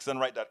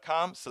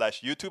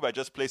politicsdoneright.com/YouTube. I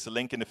just placed a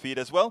link in the feed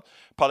as well,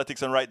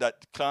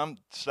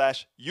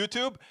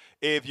 politicsdoneright.com/YouTube.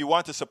 If you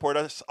want to support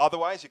us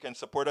otherwise, you can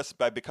support us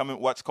by becoming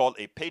what's called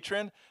a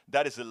patron.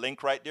 That is the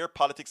link right there,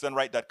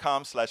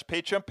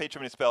 politicsdoneright.com/Patreon.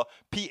 Patreon is spelled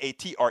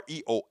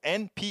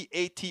Patreon,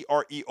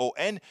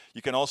 Patreon.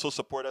 You can also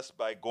support us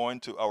by going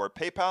to our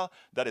PayPal.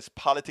 That is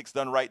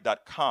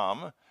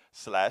politicsdoneright.com/PayPal,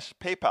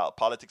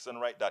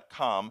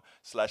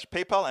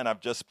 politicsdoneright.com/PayPal, and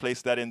I've just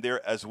placed that in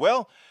there as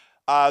well.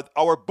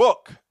 Our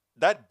book,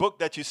 that book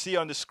that you see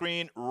on the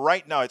screen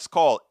right now, it's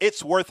called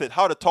It's Worth It,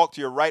 How to Talk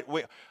to Your Right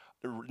Wing.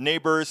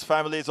 neighbors,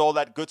 families, all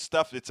that good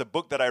stuff. It's a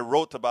book that I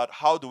wrote about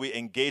how do we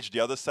engage the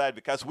other side,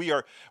 because we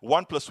are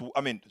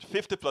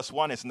 50 plus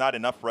 1 is not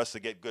enough for us to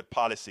get good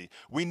policy.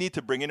 We need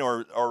to bring in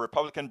our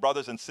Republican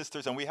brothers and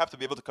sisters, and we have to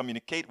be able to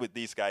communicate with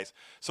these guys.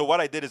 So what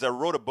I did is I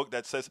wrote a book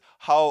that says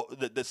how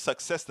the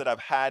success that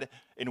I've had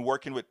in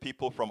working with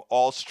people from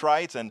all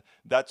strides, and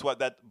that's what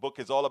that book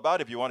is all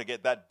about. If you want to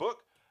get that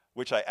book,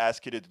 which I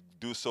ask you to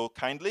do so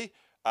kindly,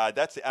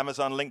 that's the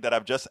Amazon link that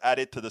I've just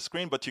added to the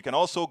screen. But you can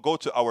also go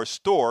to our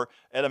store,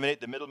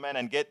 Eliminate the Middleman,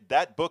 and get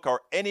that book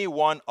or any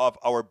one of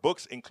our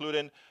books,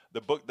 including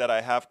the book that I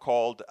have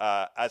called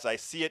As I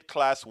See It,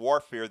 Class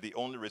Warfare, the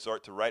Only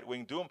Resort to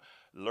Right-Wing Doom.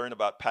 Learn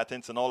about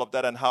patents and all of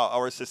that and how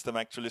our system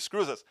actually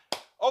screws us.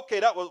 Okay,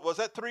 that was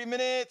that 3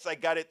 minutes? I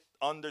got it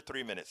under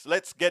 3 minutes.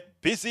 Let's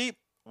get busy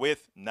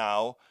with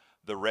now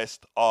the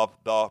rest of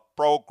the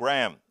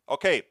program.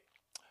 Okay,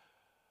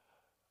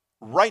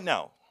 right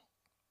now,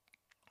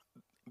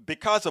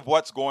 because of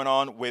what's going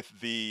on with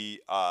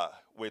the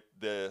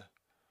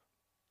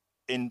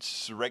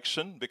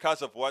insurrection,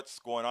 because of what's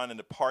going on in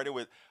the party,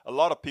 with a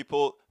lot of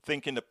people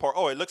thinking the party.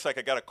 Oh, it looks like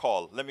I got a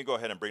call. Let me go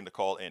ahead and bring the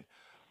call in.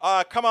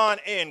 Come on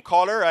in,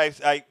 caller.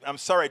 I'm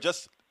sorry,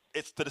 just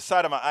it's to the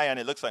side of my eye, and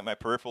it looks like my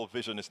peripheral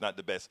vision is not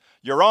the best.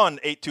 You're on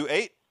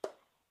 828.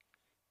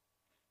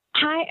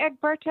 Hi,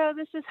 Egberto.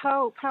 This is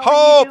Hope. How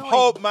are you doing?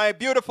 Hope, my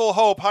beautiful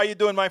Hope. How you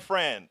doing, my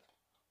friend?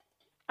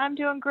 I'm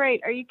doing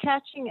great. Are you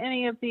catching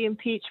any of the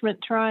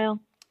impeachment trial?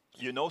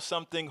 You know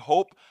something,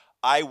 Hope?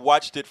 I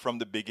watched it from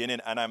the beginning,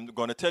 and I'm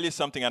going to tell you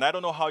something, and I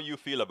don't know how you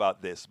feel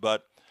about this,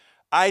 but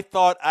I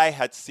thought I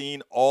had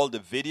seen all the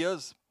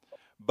videos,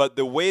 but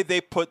the way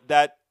they put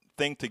that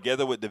thing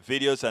together with the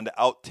videos and the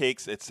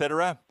outtakes,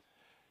 etc.,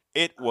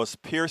 it was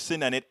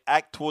piercing, and it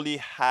actually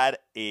had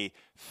a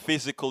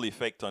physical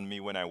effect on me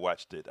when I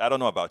watched it. I don't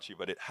know about you,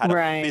 but it had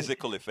a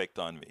physical effect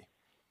on me.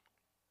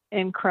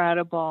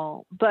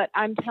 Incredible. But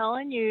I'm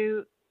telling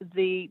you,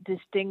 the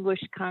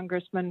distinguished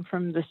congressman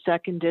from the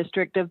 2nd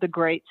District of the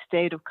great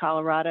state of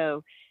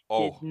Colorado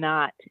did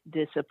not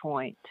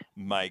disappoint.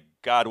 My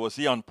God, was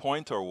he on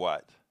point or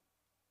what?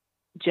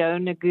 Joe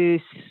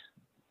Neguse,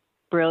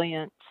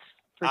 brilliance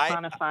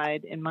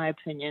personified, in my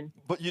opinion.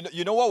 But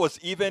you know what was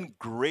even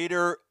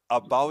greater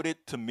about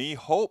it to me,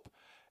 Hope,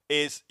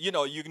 is, you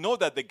know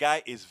that the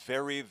guy is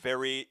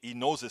he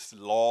knows his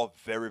law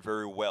very,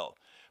 very well.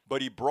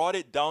 But he brought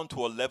it down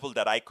to a level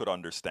that I could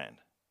understand.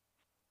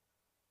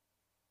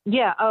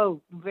 Yeah.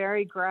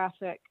 Very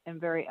graphic and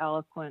very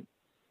eloquent.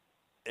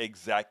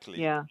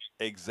 Exactly. Yeah.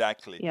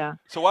 Exactly. Yeah.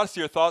 So what's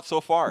your thoughts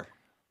so far?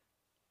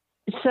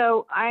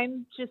 So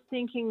I'm just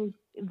thinking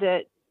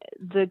that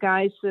the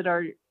guys that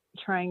are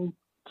trying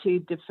to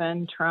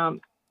defend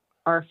Trump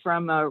are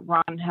from a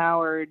Ron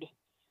Howard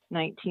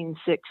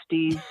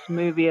 1960s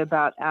movie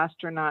about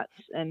astronauts.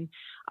 And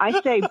I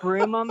say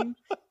broom them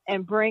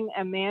and bring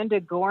Amanda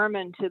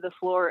Gorman to the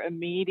floor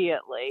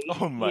immediately.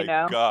 Oh my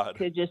God.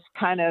 To just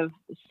kind of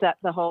set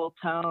the whole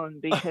tone,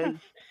 because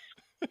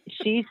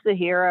she's the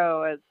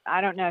hero.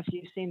 I don't know if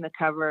you've seen the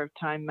cover of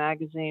Time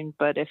magazine,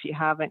 but if you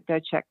haven't, go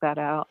check that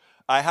out.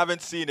 I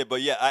haven't seen it,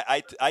 but yeah,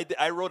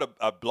 I wrote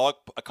a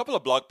couple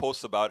of blog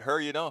posts about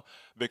her,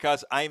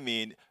 because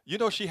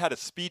she had a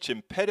speech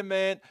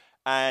impediment.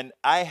 And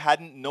I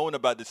hadn't known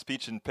about the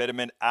speech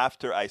impediment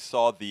after I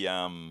saw the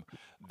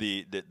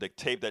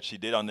tape that she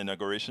did on the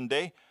inauguration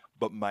day.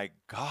 But my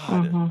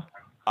God,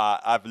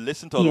 I've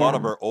listened to a lot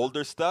of her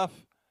older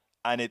stuff,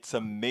 and it's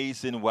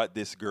amazing what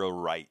this girl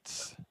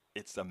writes.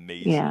 It's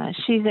amazing. Yeah,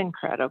 she's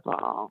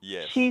incredible.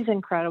 Yes. She's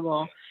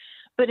incredible.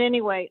 But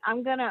anyway,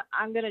 I'm gonna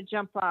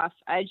jump off.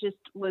 I just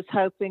was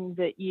hoping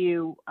that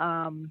you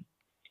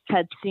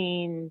had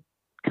seen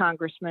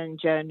Congressman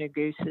Joe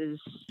Neguse's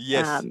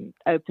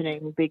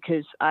opening,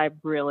 because I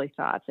really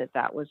thought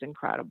that was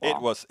incredible.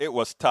 It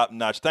was top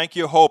notch. Thank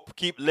you, Hope.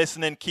 Keep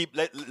listening.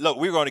 Look,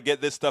 we're going to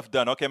get this stuff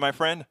done. Okay, my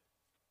friend?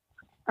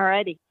 All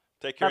righty.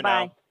 Take care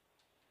now.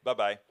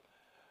 Bye-bye.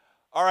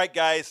 All right,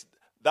 guys.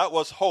 That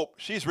was Hope.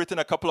 She's written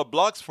a couple of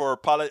blogs for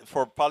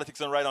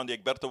Politics and Right on the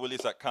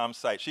EgbertoWillies.com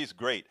site. She's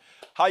great.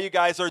 How you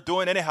guys are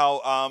doing? Anyhow,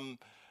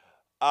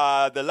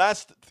 the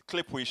last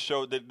clip we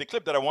showed, the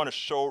clip that I want to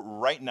show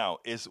right now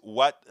is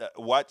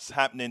what's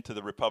happening to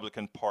the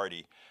Republican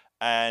Party.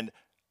 And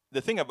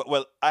the thing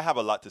about, I have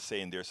a lot to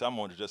say in there, so I'm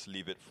going to just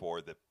leave it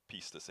for the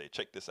piece to say.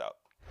 Check this out.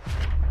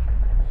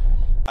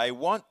 I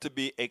want to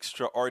be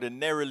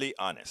extraordinarily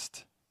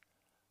honest.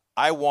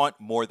 I want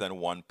more than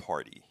one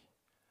party.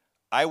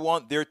 I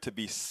want there to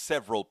be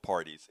several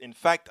parties. In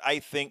fact, I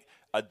think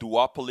a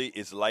duopoly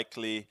is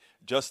likely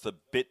just a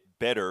bit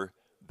better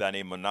than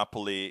a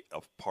monopoly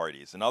of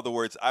parties. In other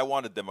words, I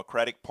want a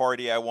Democratic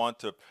Party, I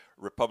want a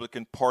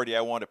Republican Party, I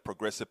want a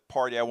Progressive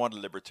Party, I want a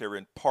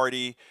Libertarian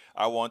Party,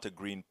 I want a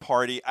Green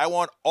Party. I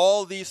want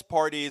all these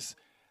parties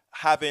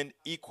having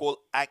equal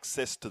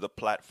access to the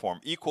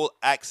platform, equal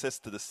access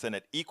to the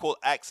Senate, equal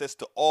access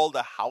to all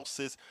the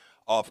houses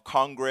of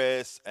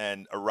Congress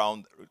and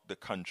around the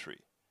country.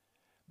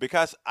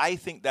 Because I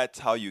think that's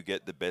how you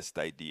get the best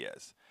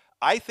ideas.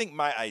 I think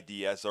my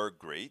ideas are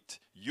great.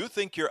 You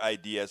think your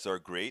ideas are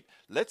great.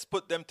 Let's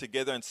put them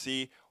together and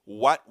see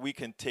what we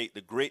can take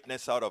the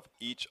greatness out of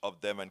each of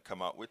them and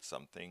come out with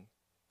something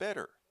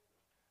better.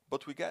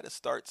 But we got to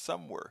start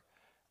somewhere.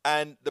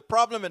 And the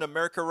problem in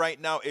America right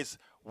now is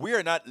we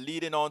are not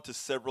leading on to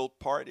several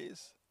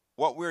parties.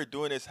 What we're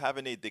doing is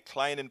having a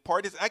decline in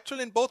parties,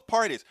 actually in both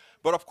parties.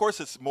 But of course,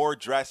 it's more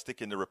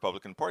drastic in the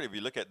Republican Party. If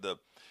you look at the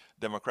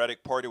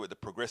Democratic Party with the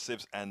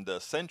progressives and the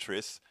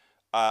centrists,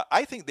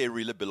 I think they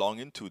really belong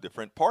in two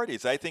different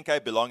parties. I think I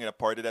belong in a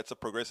party that's a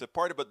progressive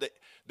party, but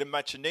the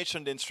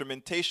machination, the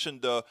instrumentation,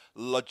 the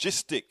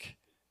logistic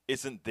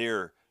isn't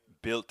there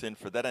built in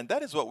for that. And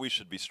that is what we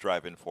should be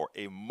striving for,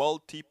 a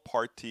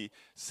multi-party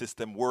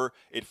system where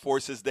it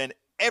forces then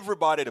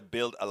everybody to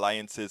build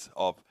alliances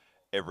of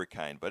every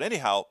kind. But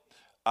anyhow,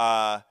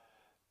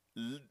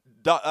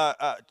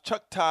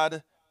 Chuck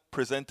Todd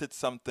presented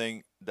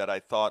something that I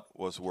thought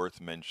was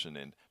worth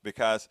mentioning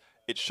because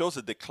it shows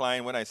a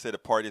decline. When I say the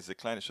party is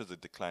declining, it shows a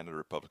decline of the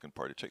Republican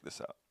Party. Check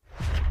this out.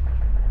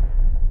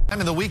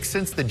 In the week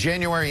since the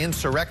January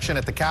insurrection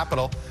at the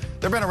Capitol,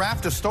 there have been a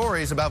raft of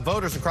stories about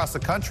voters across the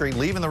country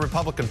leaving the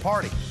Republican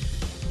Party.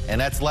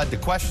 And that's led to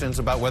questions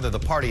about whether the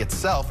party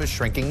itself is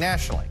shrinking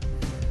nationally.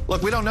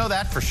 Look, we don't know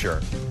that for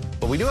sure,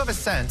 but we do have a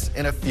sense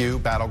in a few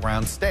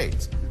battleground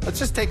states. Let's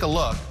just take a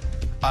look.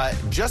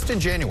 Just in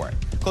January,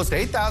 close to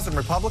 8,000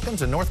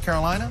 Republicans in North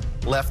Carolina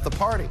left the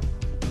party.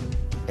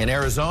 In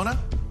Arizona,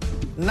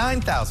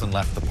 9,000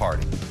 left the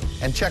party.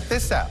 And check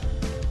this out.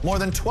 More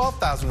than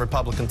 12,000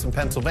 Republicans in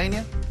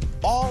Pennsylvania,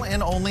 all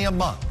in only a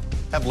month,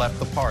 have left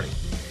the party.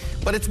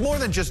 But it's more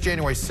than just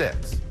January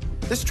 6th.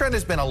 This trend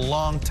has been a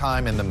long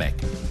time in the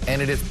making,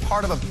 and it is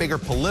part of a bigger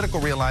political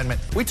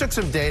realignment. We took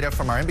some data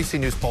from our NBC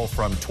News poll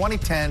from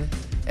 2010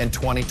 and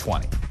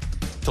 2020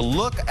 to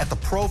look at the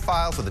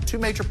profiles of the two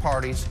major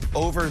parties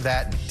over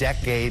that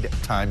decade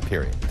time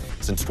period.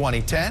 Since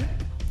 2010,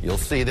 you'll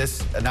see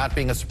this not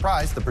being a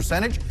surprise, the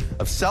percentage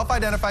of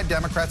self-identified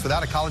Democrats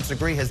without a college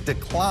degree has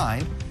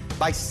declined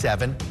by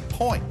 7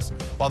 points,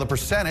 while the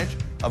percentage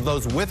of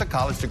those with a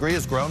college degree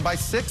has grown by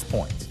 6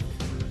 points.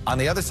 On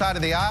the other side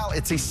of the aisle,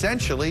 it's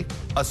essentially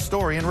a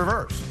story in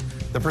reverse.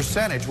 The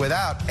percentage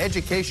without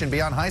education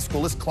beyond high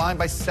school has climbed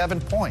by 7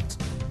 points,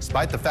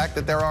 despite the fact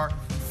that there are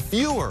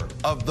fewer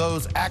of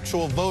those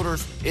actual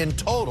voters in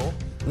total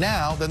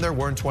now than there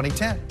were in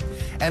 2010.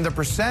 And the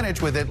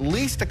percentage with at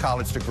least a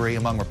college degree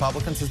among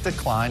Republicans has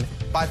declined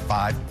by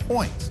 5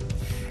 points.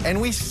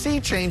 And we see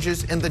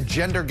changes in the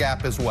gender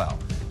gap as well.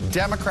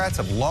 Democrats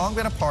have long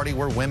been a party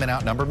where women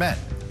outnumber men,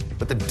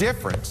 but the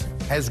difference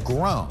has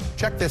grown.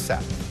 Check this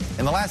out.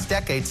 In the last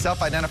decade,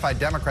 self-identified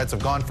Democrats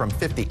have gone from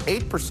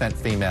 58%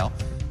 female,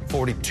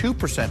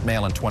 42%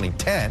 male in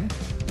 2010,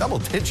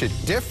 double-digit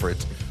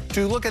difference,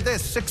 to look at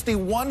this,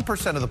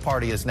 61% of the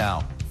party is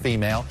now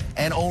female,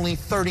 and only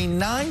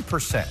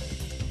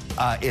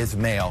 39% is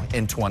male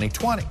in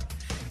 2020.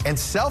 And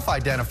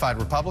self-identified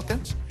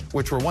Republicans,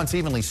 which were once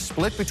evenly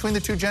split between the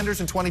two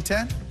genders in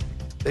 2010,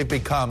 they've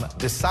become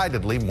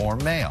decidedly more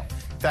male.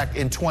 In fact,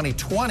 in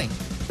 2020,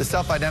 the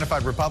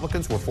self-identified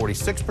Republicans were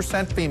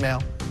 46%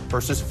 female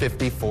versus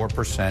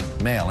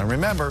 54% male. And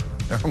remember,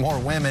 there are more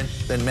women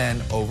than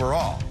men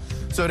overall.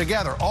 So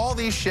together, all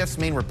these shifts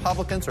mean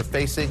Republicans are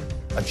facing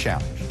a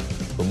challenge.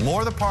 The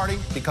more the party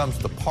becomes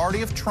the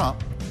party of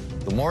Trump,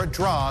 the more it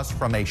draws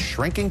from a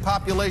shrinking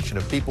population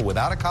of people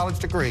without a college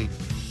degree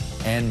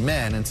and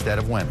men instead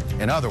of women.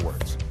 In other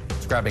words,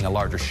 it's grabbing a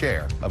larger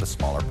share of a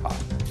smaller pot.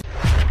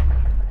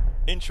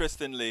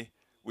 Interestingly,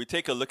 we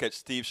take a look at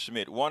Steve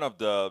Schmidt, one of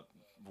the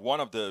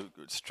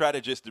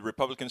strategists, the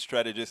Republican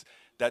strategists,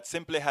 that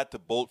simply had to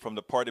bolt from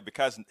the party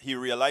because he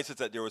realizes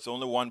that there was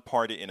only one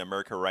party in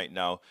America right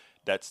now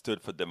that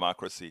stood for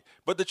democracy.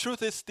 But the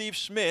truth is, Steve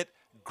Schmidt,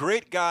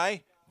 great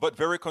guy, but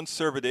very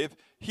conservative.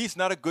 He's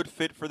not a good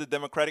fit for the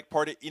Democratic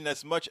Party in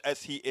as much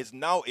as he is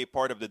now a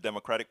part of the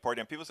Democratic Party.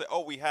 And people say,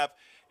 oh, we have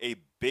a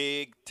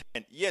big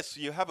tent. Yes,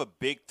 you have a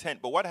big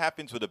tent. But what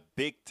happens with a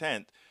big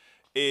tent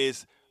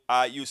is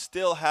you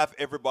still have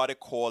everybody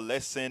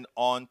coalescing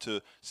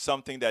onto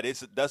something that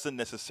doesn't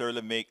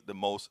necessarily make the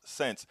most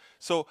sense.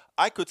 So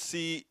I could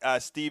see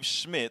Steve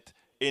Schmidt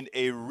in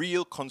a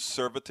real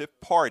conservative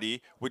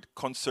party with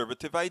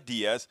conservative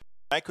ideas.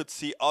 I could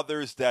see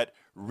others that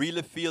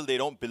really feel they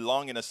don't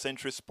belong in a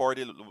centrist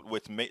party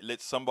with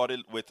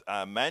somebody with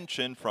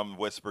Manchin from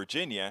West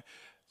Virginia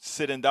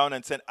sitting down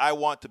and saying, I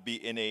want to be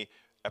in a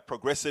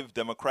progressive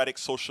democratic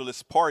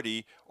socialist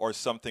party or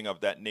something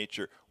of that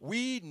nature.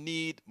 We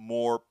need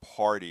more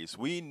parties.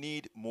 We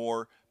need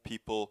more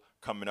people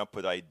coming up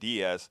with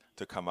ideas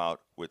to come out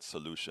with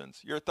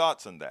solutions. Your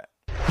thoughts on that?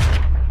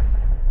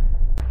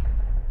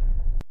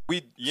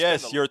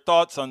 Yes, your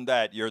thoughts on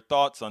that. Your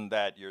thoughts on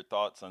that. Your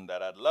thoughts on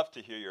that. I'd love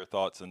to hear your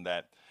thoughts on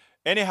that.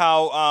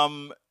 Anyhow,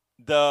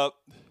 the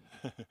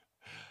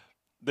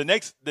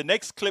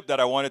next clip that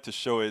I wanted to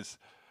show is,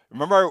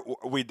 remember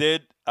we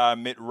did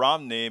Mitt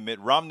Romney. Mitt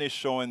Romney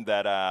showing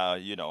that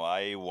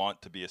I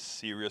want to be a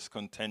serious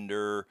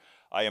contender.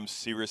 I am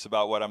serious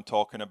about what I'm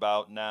talking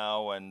about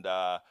now, and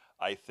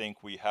I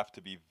think we have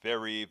to be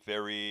very,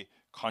 very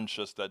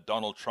conscious that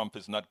Donald Trump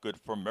is not good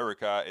for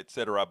America,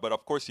 etc. But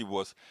of course, he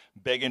was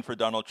begging for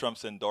Donald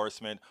Trump's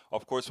endorsement.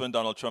 Of course, when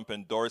Donald Trump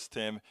endorsed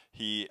him,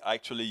 he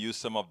actually used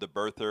some of the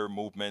birther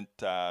movement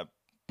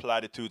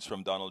platitudes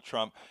from Donald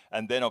Trump.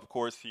 And then, of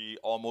course, he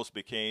almost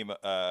became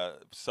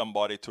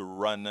somebody to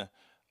run.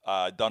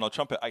 Donald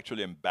Trump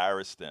actually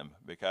embarrassed him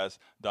because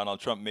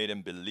Donald Trump made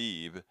him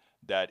believe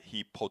that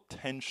he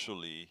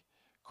potentially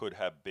could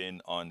have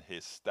been on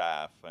his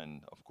staff.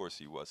 And of course,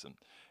 he wasn't.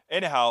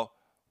 Anyhow,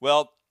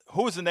 well,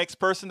 who's the next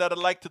person that I'd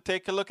like to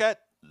take a look at?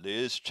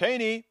 Liz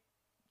Cheney.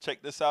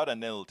 Check this out,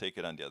 and then we'll take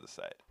it on the other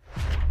side.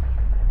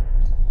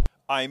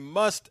 I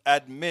must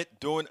admit,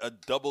 doing a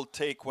double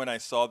take when I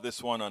saw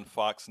this one on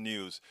Fox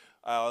News.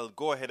 I'll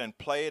go ahead and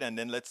play it, and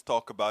then let's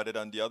talk about it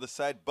on the other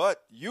side.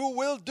 But you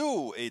will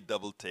do a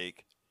double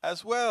take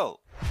as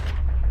well.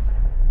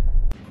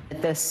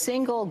 The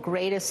single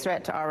greatest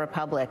threat to our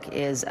republic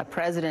is a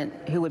president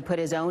who would put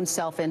his own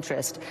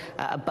self-interest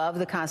above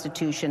the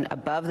Constitution,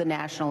 above the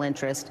national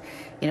interest.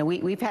 You know,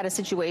 we've had a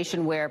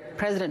situation where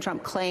President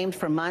Trump claimed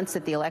for months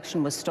that the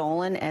election was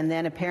stolen and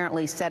then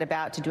apparently set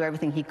about to do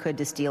everything he could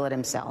to steal it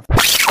himself.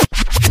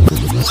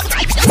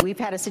 We've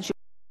had a situation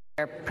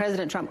where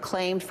President Trump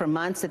claimed for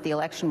months that the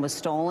election was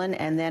stolen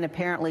and then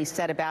apparently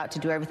set about to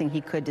do everything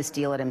he could to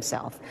steal it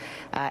himself.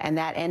 And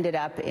that ended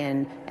up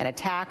in an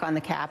attack on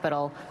the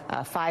Capitol,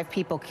 5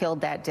 people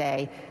killed that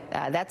day.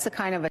 That's the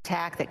kind of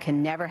attack that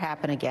can never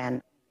happen again.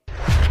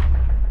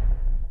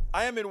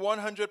 I am in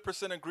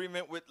 100%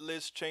 agreement with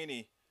Liz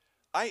Cheney.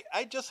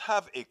 I just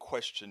have a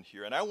question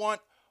here, and I want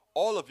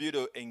all of you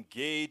to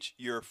engage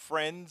your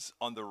friends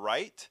on the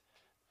right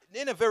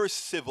in a very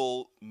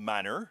civil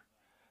manner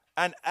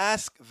and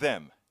ask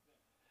them,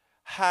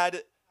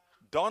 had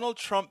Donald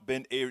Trump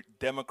been a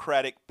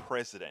Democratic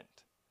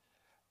president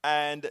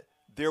and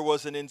there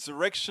was an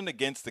insurrection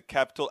against the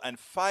Capitol and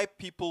 5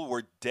 people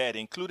were dead,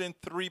 including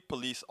 3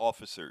 police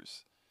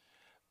officers,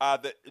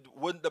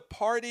 would the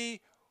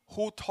party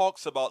who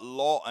talks about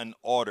law and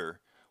order,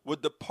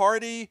 would the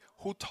party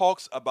who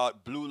talks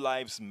about Blue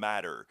Lives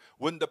Matter,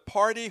 would the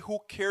party who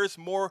cares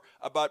more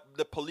about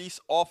the police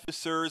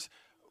officers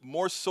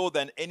more so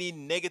than any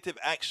negative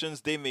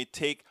actions they may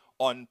take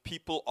on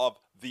people of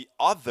the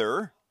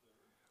other,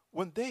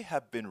 when they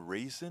have been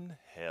raising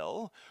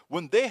hell,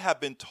 when they have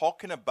been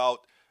talking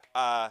about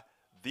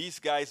these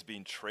guys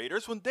being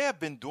traitors, when they have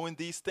been doing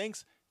these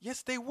things,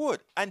 yes, they would.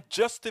 And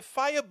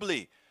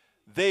justifiably,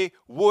 they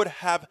would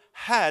have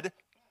had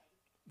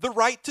the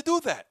right to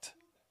do that.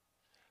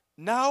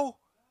 Now,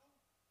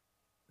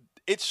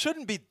 it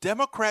shouldn't be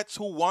Democrats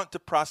who want to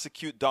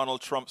prosecute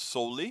Donald Trump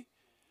solely.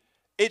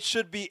 It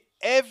should be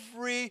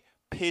every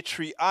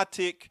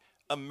patriotic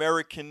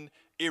American,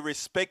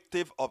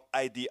 irrespective of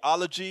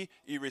ideology,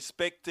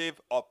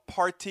 irrespective of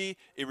party,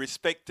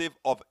 irrespective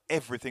of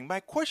everything. My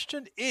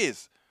question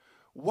is,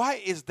 why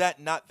is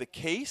that not the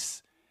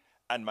case?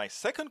 And my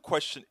second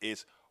question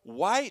is,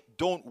 why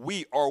don't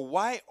we, or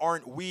why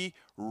aren't we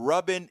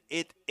rubbing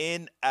it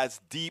in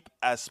as deep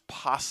as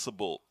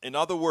possible? In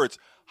other words,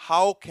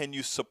 how can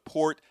you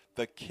support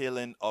the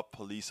killing of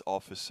police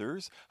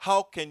officers?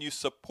 How can you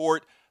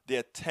support the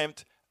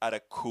attempt at a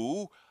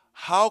coup?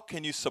 How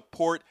can you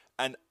support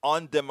an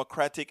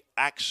undemocratic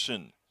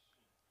action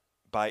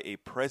by a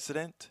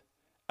president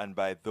and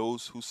by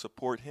those who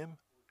support him?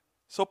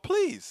 So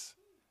please,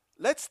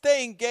 let's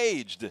stay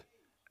engaged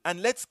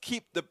and let's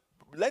keep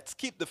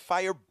the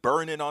fire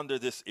burning under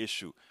this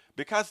issue,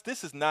 because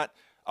this is not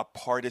a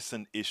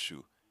partisan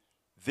issue.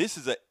 This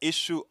is an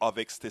issue of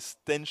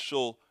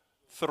existential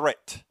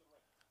threat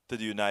to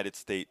the United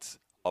States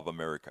of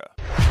America.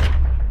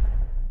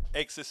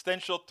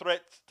 Existential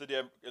threat to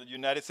the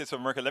United States of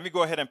America. Let me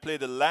go ahead and play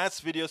the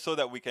last video so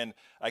that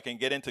I can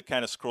get into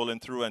kind of scrolling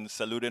through and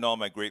saluting all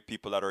my great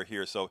people that are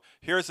here. So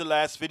here's the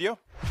last video.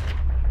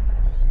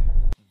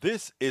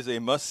 This is a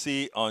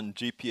must-see on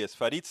GPS.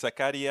 Fareed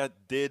Zakaria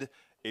did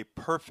a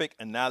perfect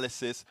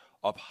analysis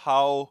of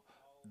how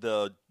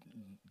the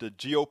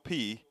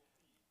GOP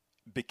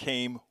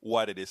became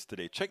what it is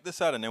today. Check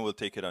this out, and then we'll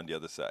take it on the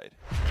other side.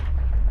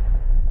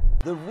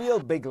 The real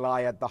big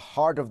lie at the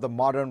heart of the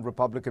modern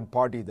Republican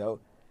Party,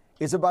 though,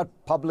 is about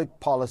public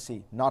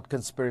policy, not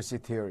conspiracy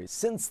theories.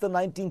 Since the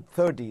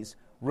 1930s,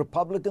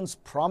 Republicans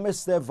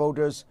promised their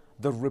voters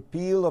the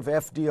repeal of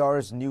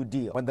FDR's New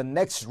Deal. When the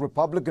next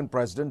Republican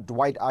president,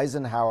 Dwight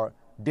Eisenhower,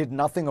 did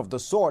nothing of the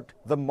sort,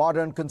 the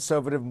modern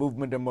conservative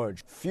movement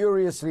emerged,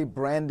 furiously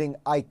branding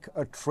Ike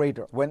a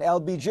traitor. When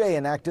LBJ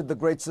enacted the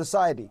Great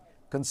Society,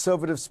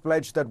 conservatives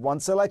pledged that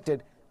once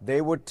elected, they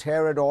would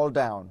tear it all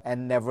down,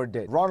 and never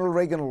did. Ronald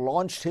Reagan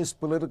launched his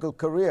political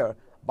career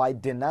by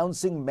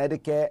denouncing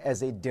Medicare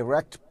as a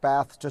direct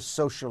path to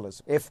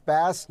socialism. If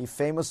passed, he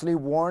famously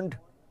warned,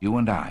 "You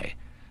and I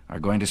are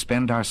going to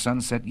spend our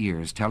sunset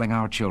years telling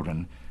our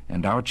children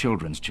and our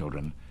children's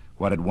children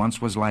what it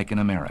once was like in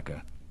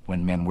America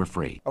when men were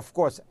free." Of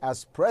course,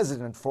 as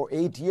president for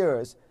 8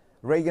 years,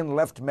 Reagan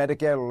left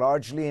Medicare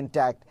largely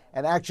intact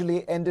and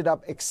actually ended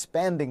up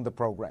expanding the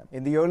program.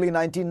 In the early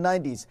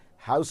 1990s,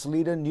 House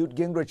leader Newt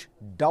Gingrich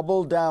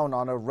doubled down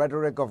on a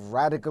rhetoric of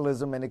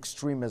radicalism and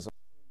extremism,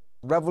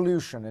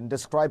 revolution, and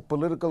described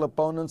political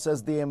opponents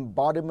as the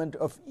embodiment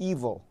of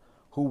evil,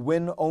 who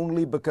win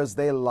only because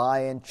they lie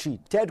and cheat.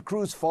 Ted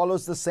Cruz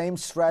follows the same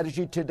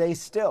strategy today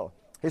still.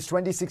 His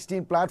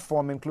 2016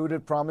 platform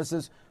included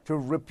promises to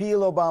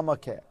repeal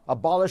Obamacare,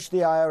 abolish the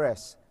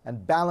IRS,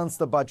 and balance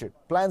the budget,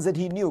 plans that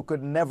he knew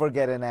could never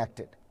get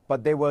enacted.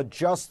 But they were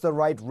just the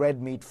right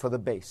red meat for the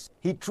base.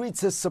 He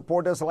treats his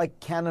supporters like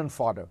cannon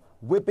fodder,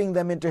 whipping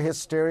them into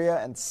hysteria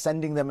and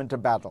sending them into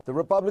battle. The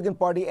Republican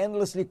Party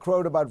endlessly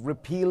crowed about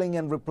repealing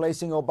and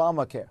replacing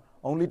Obamacare,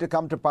 only to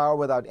come to power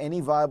without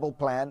any viable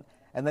plan,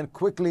 and then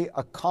quickly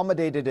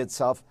accommodated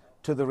itself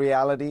to the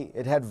reality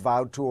it had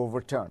vowed to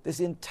overturn. This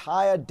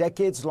entire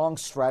decades-long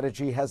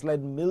strategy has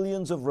led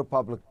millions of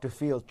Republicans to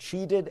feel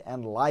cheated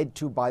and lied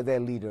to by their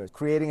leaders,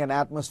 creating an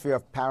atmosphere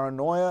of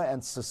paranoia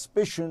and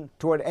suspicion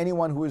toward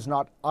anyone who is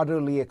not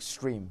utterly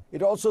extreme.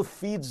 It also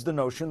feeds the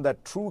notion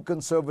that true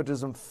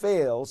conservatism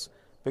fails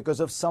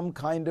because of some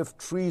kind of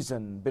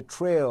treason,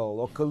 betrayal,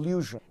 or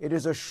collusion. It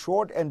is a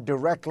short and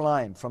direct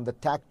line from the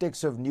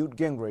tactics of Newt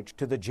Gingrich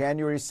to the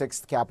January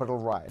 6th Capitol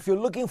riot. If you're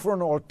looking for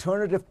an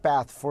alternative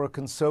path for a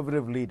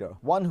conservative leader,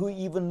 one who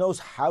even knows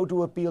how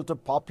to appeal to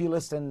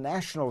populist and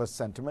nationalist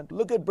sentiment,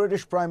 look at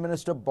British Prime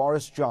Minister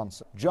Boris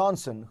Johnson.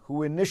 Johnson,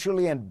 who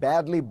initially and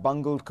badly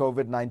bungled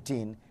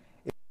COVID-19,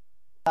 is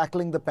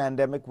tackling the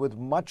pandemic with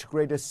much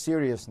greater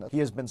seriousness. He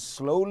has been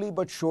slowly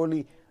but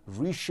surely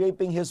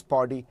reshaping his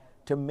party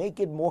to make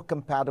it more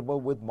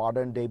compatible with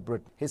modern-day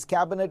Britain. His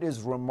cabinet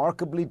is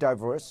remarkably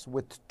diverse,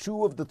 with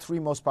 2 of the 3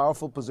 most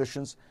powerful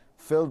positions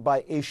filled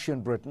by Asian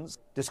Britons.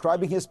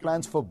 Describing his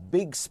plans for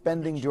big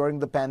spending during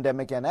the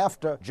pandemic and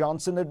after,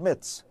 Johnson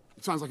admits,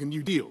 "It sounds like a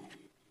new deal."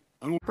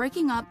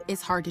 Breaking up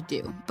is hard to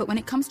do, but when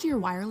it comes to your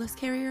wireless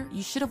carrier,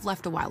 you should have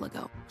left a while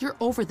ago. You're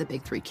over the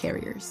big 3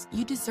 carriers.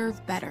 You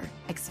deserve better.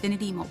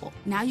 Xfinity Mobile.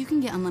 Now you can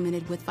get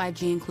unlimited with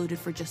 5G included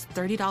for just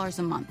 $30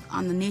 a month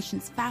on the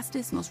nation's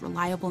fastest, most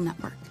reliable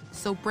network.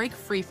 So break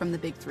free from the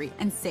big 3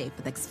 and save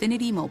with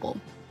Xfinity Mobile.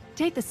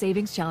 Take the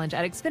savings challenge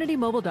at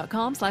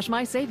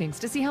xfinitymobile.com/mysavings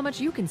to see how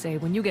much you can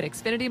save when you get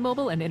Xfinity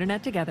Mobile and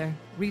internet together.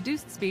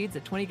 Reduced speeds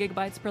at 20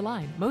 gigabytes per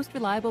line. Most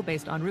reliable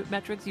based on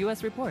RootMetrics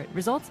US report.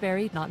 Results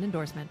vary, not an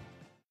endorsement.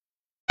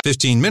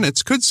 15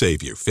 minutes could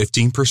save you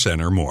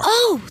 15% or more.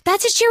 Oh,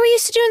 that's a cheer we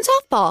used to do in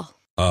softball.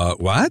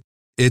 What?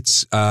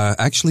 It's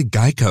actually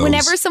Geico.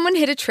 Whenever someone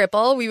hit a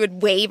triple, we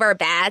would wave our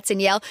bats and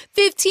yell,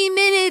 15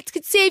 minutes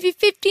could save you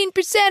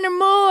 15% or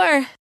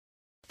more.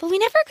 But we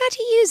never got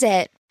to use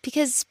it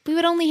because we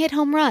would only hit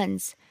home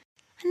runs.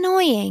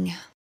 Annoying.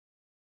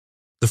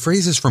 The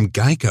phrase is from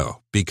Geico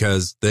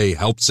because they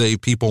help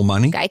save people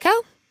money.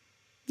 Geico?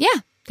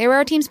 Yeah, they were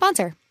our team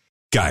sponsor.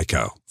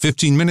 Geico.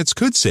 15 minutes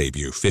could save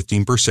you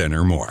 15%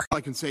 or more. All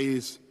I can say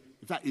is,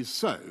 if that is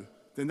so,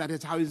 then that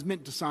is how it's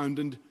meant to sound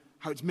and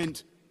how it's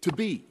meant to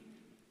be.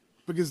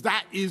 Because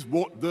that is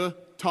what the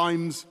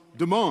times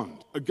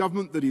demand. A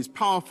government that is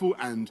powerful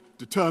and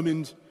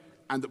determined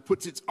and that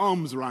puts its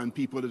arms around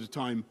people at a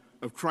time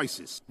of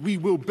crisis. We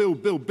will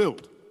build. Build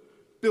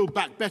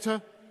back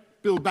better,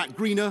 build back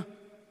greener,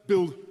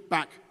 build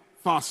back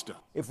faster.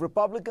 If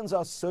Republicans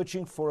are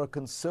searching for a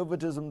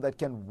conservatism that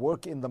can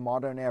work in the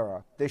modern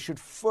era, they should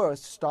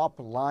first stop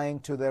lying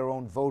to their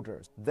own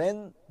voters.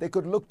 Then they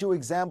could look to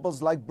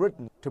examples like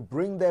Britain to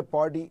bring their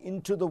party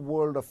into the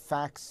world of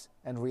facts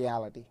and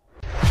reality.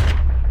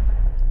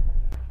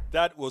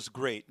 That was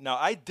great. Now,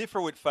 I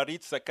differ with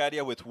Fareed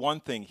Zakaria with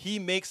one thing. He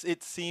makes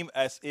it seem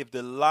as if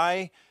the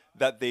lie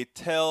that they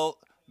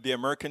tell the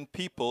American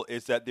people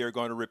is that they're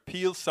going to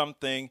repeal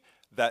something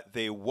that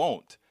they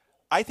won't.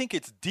 I think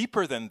it's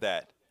deeper than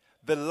that.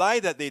 The lie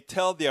that they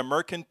tell the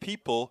American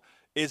people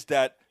is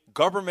that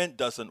government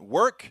doesn't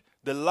work.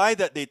 The lie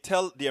that they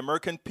tell the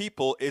American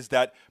people is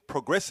that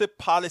progressive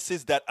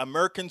policies that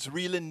Americans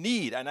really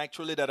need, and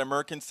actually that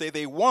Americans say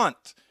they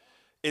want,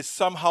 is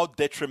somehow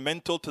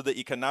detrimental to the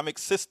economic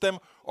system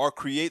or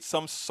create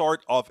some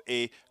sort of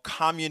a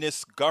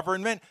communist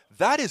government.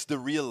 That is the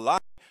real lie.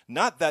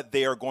 Not that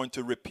they are going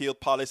to repeal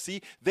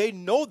policy. They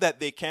know that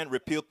they can't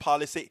repeal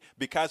policy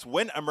because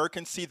when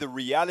Americans see the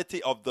reality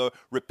of the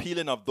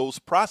repealing of those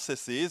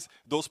processes,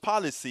 those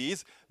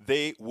policies,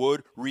 they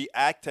would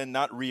react and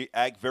not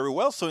react very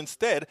well. So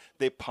instead,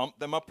 they pump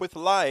them up with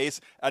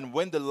lies. And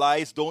when the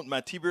lies don't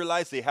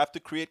materialize, they have to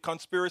create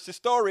conspiracy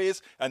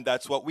stories. And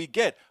that's what we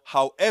get.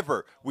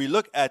 However, we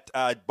look at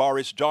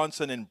Boris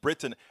Johnson in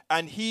Britain,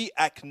 and he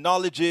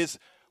acknowledges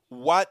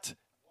what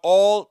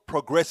all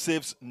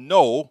progressives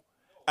know,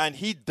 and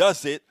he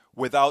does it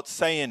without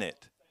saying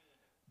it.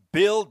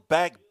 Build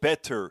back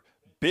better.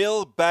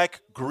 Build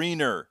back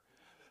greener.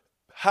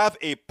 Have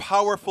a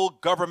powerful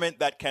government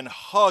that can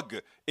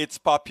hug its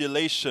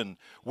population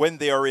when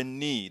they are in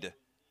need.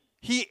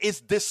 He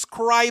is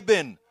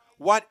describing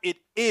what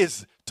it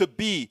is to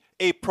be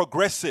a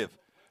progressive.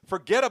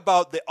 Forget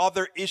about the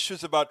other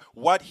issues about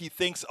what he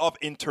thinks of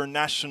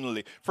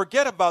internationally.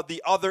 Forget about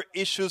the other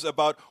issues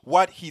about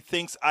what he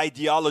thinks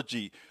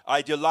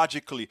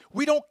ideologically.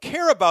 We don't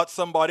care about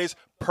somebody's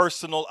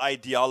personal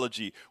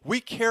ideology. We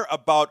care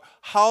about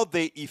how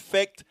they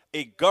effect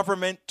a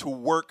government to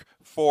work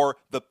for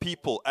the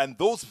people. And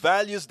those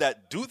values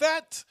that do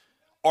that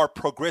are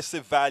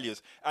progressive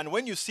values. And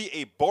when you see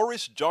a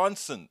Boris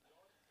Johnson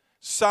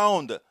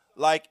sound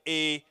like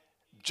a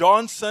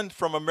Johnson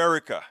from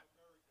America,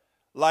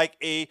 like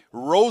a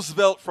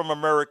Roosevelt from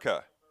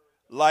America,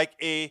 like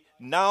a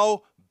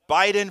now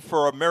Biden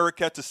for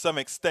America to some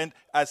extent,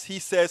 as he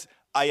says,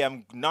 I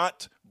am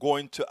not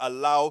going to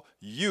allow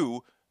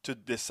you to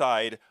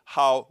decide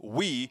how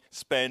we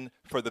spend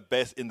for the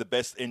best, in the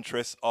best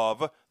interest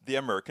of the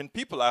American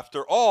people.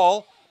 After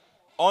all,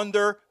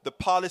 under the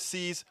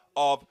policies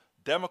of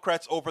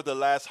Democrats over the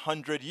last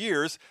 100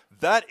 years,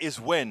 that is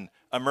when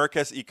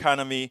America's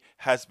economy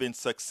has been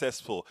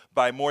successful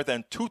by more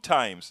than 2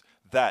 times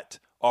that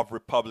of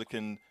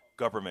Republican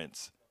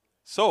governments.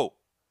 So,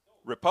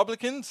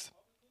 Republicans,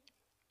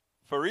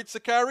 Fareed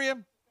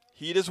Zakaria,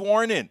 heed his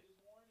warning.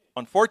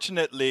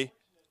 Unfortunately,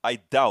 I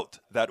doubt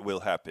that will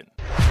happen.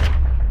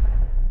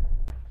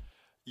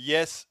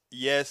 Yes,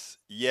 yes,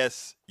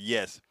 yes,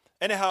 yes.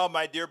 Anyhow,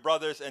 my dear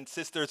brothers and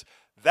sisters,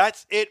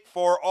 that's it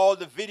for all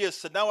the videos.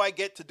 So now I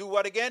get to do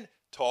what again?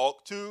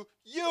 Talk to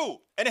you.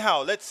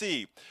 Anyhow, let's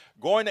see.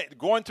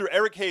 Going through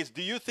Eric Hayes,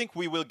 do you think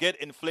we will get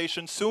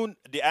inflation soon?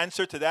 The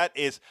answer to that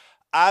is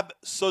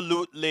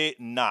absolutely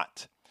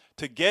not.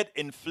 To get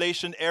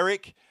inflation,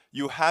 Eric,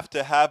 you have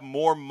to have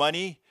more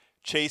money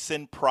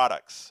chasing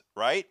products,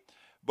 right?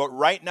 But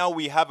right now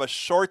we have a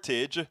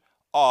shortage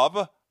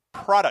of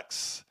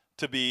products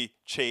to be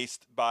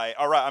chased by,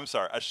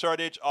 a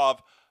shortage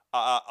of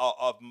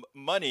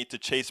money to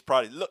chase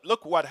products.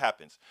 Look what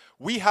happens.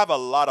 We have a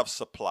lot of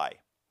supply.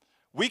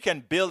 We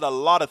can build a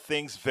lot of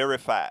things very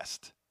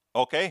fast,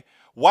 okay?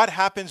 What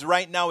happens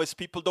right now is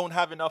people don't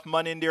have enough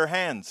money in their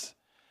hands.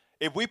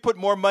 If we put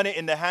more money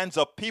in the hands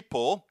of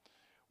people,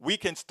 we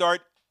can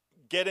start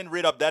getting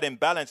rid of that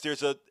imbalance.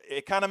 There's an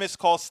economist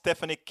called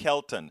Stephanie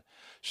Kelton.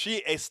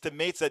 She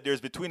estimates that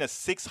there's between a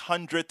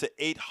 $600 to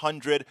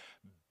 $800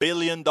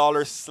 billion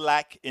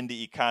slack in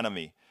the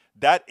economy.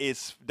 That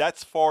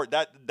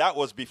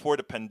was before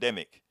the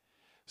pandemic.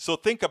 So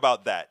think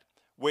about that.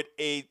 With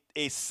a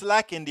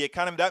slack in the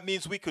economy, that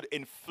means we could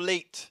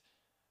inflate.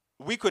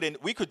 We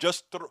could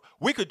just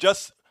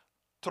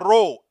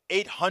throw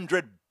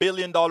 $800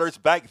 billion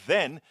back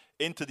then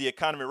into the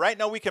economy. Right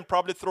now, we can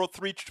probably throw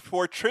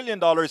 $3-4 trillion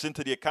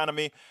into the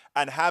economy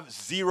and have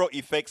zero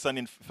effects on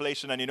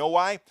inflation. And you know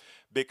why?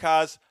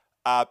 Because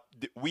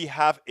we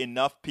have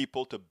enough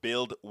people to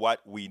build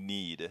what we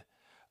need.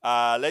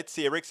 Let's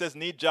see. Rick says,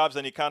 need jobs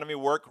and economy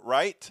work,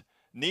 right?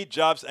 Need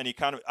jobs and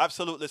economy.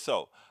 Absolutely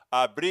so.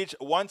 Bridge,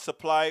 one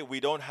supply we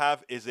don't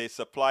have is a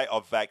supply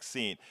of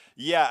vaccine.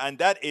 Yeah, and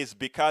that is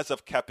because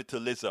of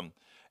capitalism.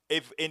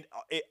 If in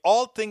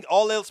all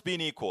else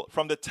being equal,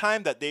 from the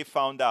time that they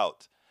found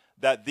out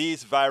that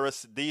these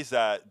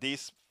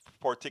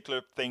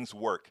particular things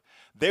work,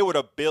 they would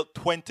have built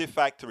 20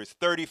 factories,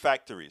 30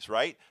 factories,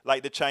 right?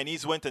 Like the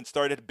Chinese went and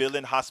started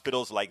building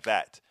hospitals like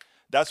that.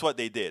 That's what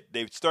they did.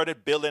 They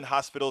started building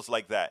hospitals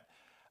like that.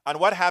 And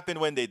what happened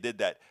when they did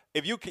that?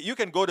 If you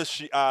can go to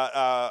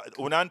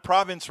Hunan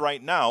province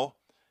right now,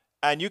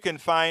 and you can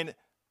find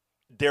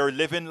they're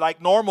living like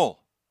normal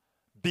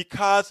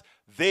because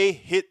they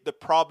hit the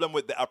problem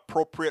with the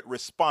appropriate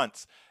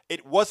response.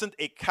 It wasn't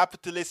a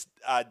capitalist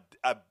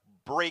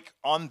break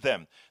on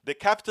them. The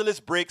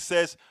capitalist break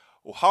says,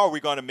 well, how are we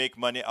going to make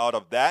money out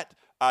of that?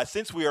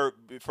 Since we are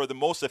for the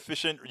most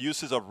efficient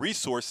uses of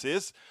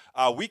resources,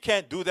 we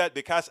can't do that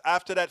because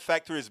after that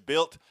factory is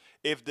built,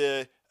 if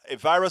the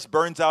virus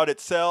burns out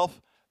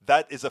itself,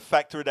 that is a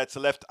factory that's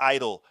left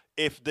idle.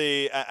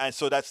 And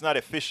so that's not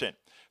efficient.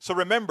 So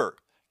remember,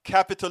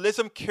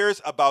 capitalism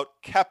cares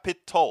about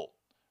capital,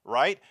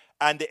 right?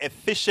 And the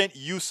efficient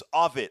use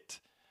of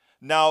it.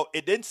 Now,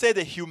 it didn't say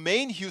the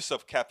humane use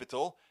of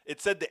capital.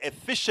 It said the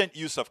efficient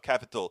use of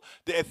capital.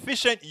 The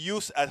efficient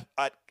use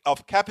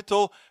of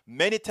capital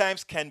many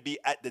times can be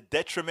at the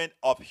detriment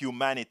of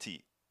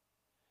humanity.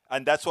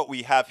 And that's what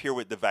we have here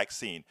with the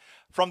vaccine.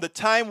 From the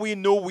time we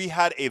knew we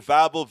had a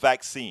viable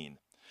vaccine,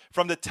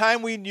 from the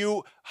time we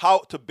knew how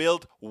to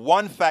build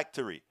one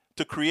factory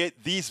to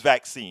create these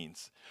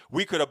vaccines,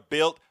 we could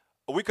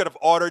have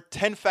ordered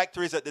 10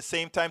 factories at the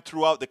same time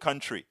throughout the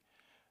country,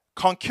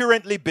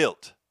 concurrently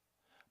built.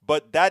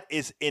 But that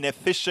is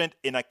inefficient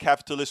in a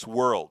capitalist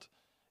world.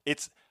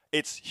 It's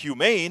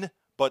humane,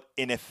 but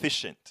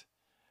inefficient.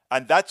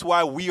 And that's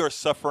why we are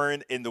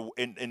suffering in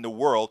the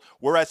world,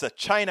 whereas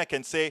China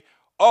can say,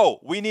 oh,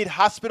 we need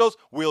hospitals,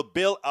 we'll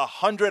build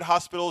 100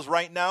 hospitals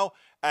right now,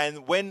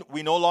 and when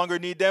we no longer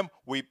need them,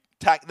 we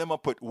tack them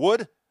up with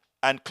wood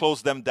and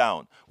close them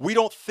down. We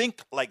don't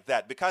think like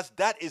that because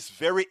that is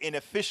very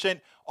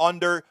inefficient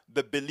under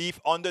the belief,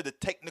 under the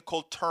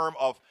technical term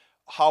of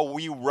how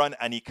we run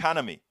an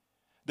economy.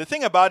 The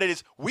thing about it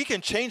is we can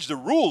change the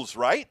rules,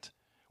 right?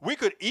 We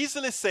could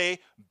easily say,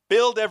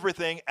 build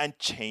everything and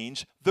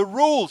change the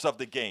rules of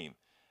the game.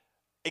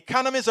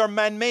 Economies are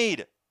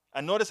man-made.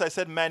 And notice I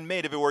said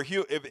man-made. If it were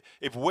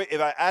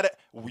if I added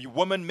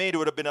woman-made, it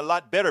would have been a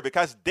lot better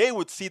because they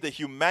would see the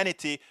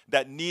humanity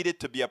that needed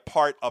to be a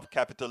part of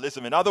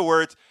capitalism. In other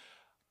words,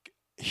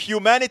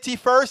 humanity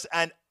first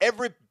and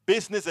every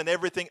business and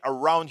everything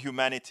around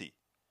humanity.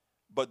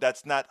 But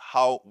that's not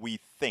how we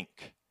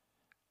think.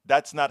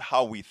 That's not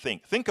how we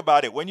think. Think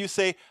about it. When you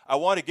say, I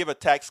want to give a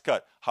tax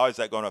cut, how is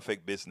that going to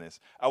affect business?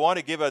 I want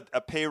to give a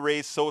pay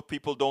raise so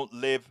people don't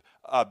live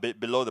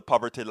below the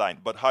poverty line.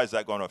 But how is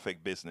that going to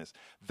affect business?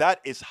 That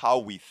is how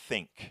we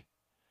think.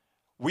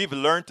 We've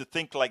learned to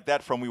think like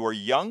that from we were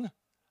young,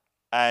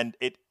 and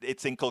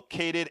it's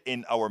inculcated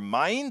in our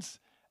minds.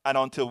 And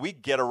until we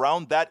get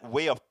around that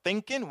way of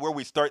thinking, where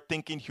we start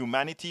thinking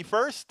humanity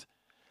first,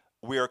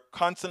 we are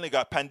constantly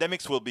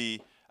pandemics will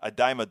be a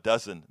dime a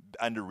dozen.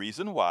 And the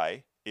reason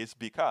why is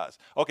because,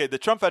 okay, the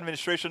Trump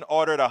administration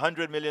ordered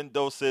 100 million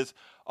doses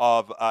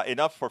of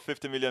enough for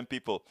 50 million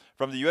people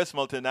from the U.S.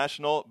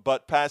 multinational,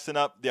 but passing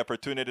up the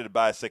opportunity to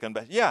buy a second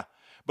batch. Yeah,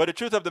 but the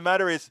truth of the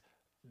matter is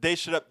they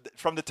should have,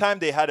 from the time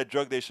they had a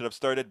drug, they should have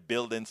started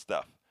building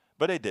stuff.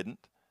 But they didn't.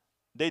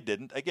 They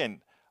didn't.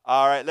 Again,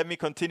 all right, let me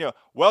continue.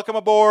 Welcome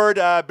aboard,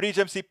 Bridge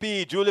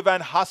MCP, Julie Van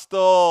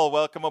Hostel.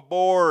 Welcome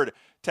aboard,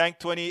 Tank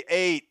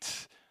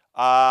 28.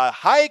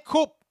 Hi,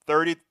 Coop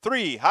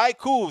 33. Hi,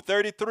 Coop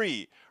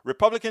 33.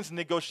 Republicans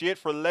negotiate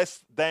for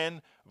less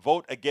than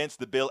vote against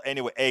the bill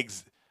anyway.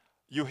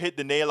 You hit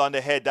the nail on the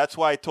head. That's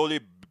why I told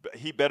you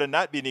he better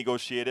not be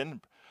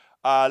negotiating.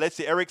 Let's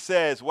see. Eric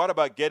says, what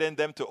about getting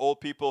them to old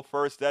people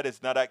first? That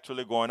is not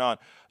actually going on.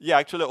 Yeah,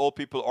 actually, old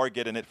people are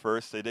getting it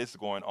first. It is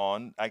going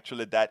on.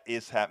 Actually, that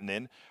is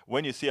happening.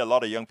 When you see a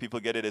lot of young people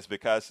get it, it's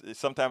because it's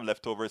sometimes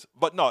leftovers.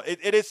 But no,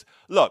 it is.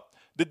 Look,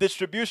 the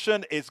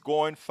distribution is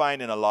going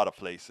fine in a lot of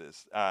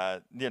places.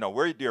 Where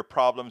there are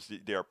problems,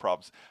 there are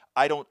problems.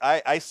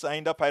 I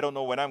signed up. I don't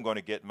know when I'm going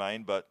to get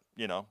mine, but,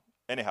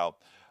 anyhow.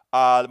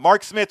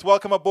 Mark Smith,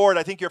 welcome aboard.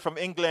 I think you're from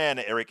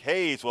England. Eric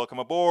Hayes, welcome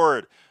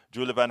aboard.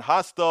 Julie Van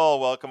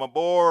Hostel, welcome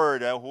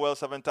aboard. Who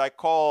else haven't I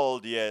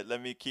called yet?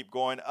 Let me keep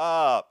going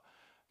up.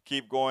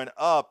 Keep going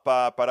up.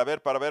 Para ver,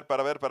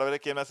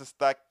 ¿quién más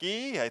está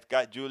aquí? I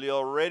got Julie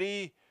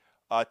already.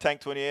 Tank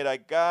 28 I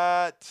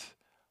got.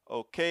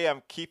 Okay,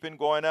 I'm keeping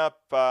going up.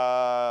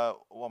 My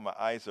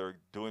eyes are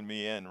doing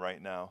me in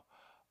right now.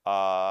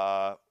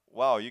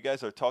 Wow, you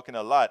guys are talking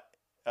a lot.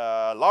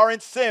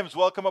 Lawrence Sims,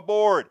 welcome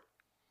aboard.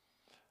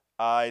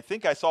 I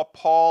think I saw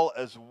Paul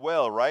as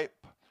well, right?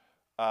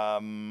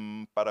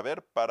 Para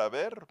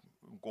ver.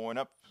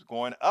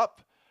 Going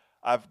up.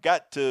 I've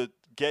got to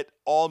get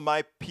all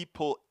my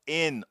people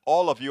in.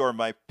 All of you are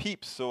my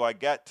peeps, so I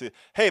got to.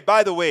 Hey,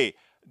 by the way,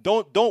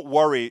 don't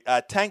worry.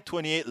 Tank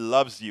 28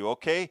 loves you,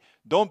 okay?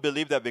 Don't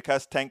believe that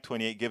because Tank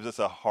 28 gives us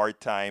a hard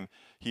time,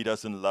 he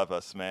doesn't love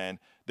us, man.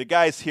 The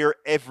guy's here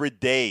every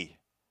day.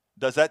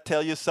 Does that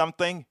tell you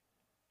something?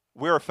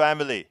 We're a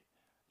family.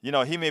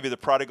 He may be the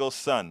prodigal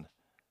son,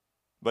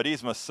 but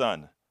he's my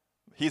son.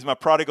 He's my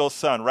prodigal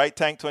son, right,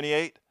 Tank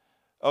 28?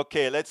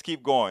 Okay, let's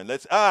keep going.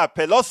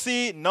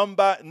 Pelosi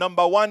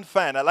number one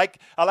fan. I like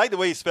the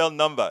way you spell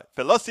number.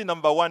 Pelosi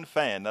number one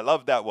fan. I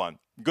love that one.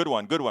 Good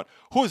one.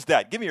 Who's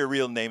that? Give me a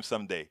real name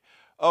someday.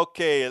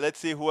 Okay, let's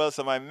see. Who else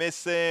am I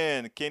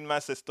missing? ¿Quién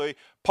más estoy?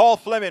 Paul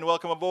Fleming,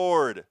 welcome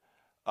aboard.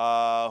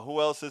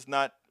 Who else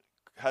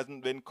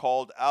hasn't been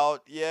called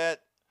out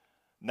yet?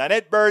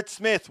 Nanette Bird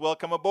Smith,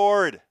 welcome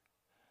aboard.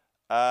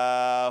 Who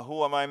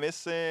am I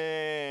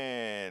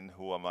missing?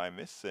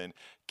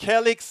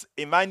 Kelix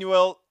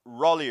Emmanuel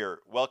Rollier,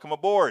 welcome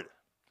aboard.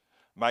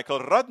 Michael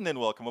Rudnin,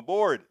 welcome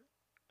aboard.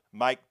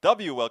 Mike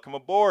W., welcome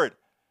aboard.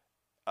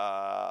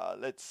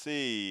 Let's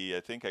see. I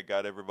think I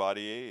got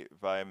everybody.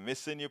 If I'm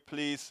missing you,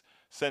 please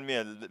send me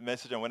a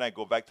message, and when I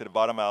go back to the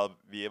bottom, I'll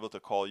be able to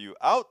call you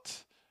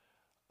out.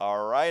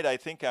 All right. I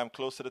think I'm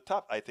close to the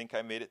top. I think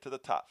I made it to the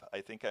top.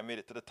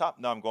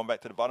 Now I'm going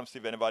back to the bottom, see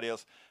if anybody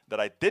else that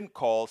I didn't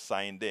call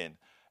signed in.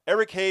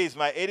 Eric Hayes,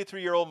 my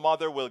 83-year-old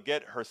mother will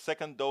get her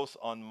second dose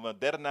on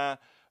Moderna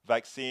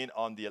vaccine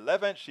on the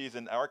 11th. She's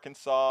in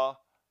Arkansas.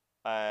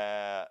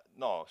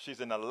 She's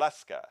in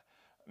Alaska.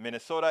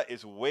 Minnesota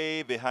is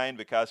way behind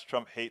because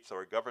Trump hates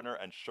our governor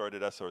and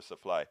shorted us our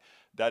supply.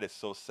 That is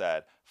so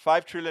sad.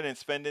 $5 trillion in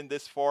spending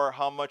this for.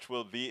 How much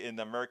will be in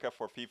America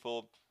for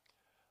people?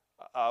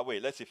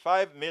 Let's see.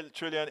 $5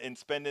 trillion in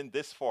spending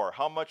this for.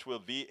 How much will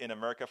be in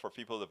America for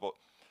people to vote?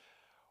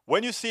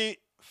 When you see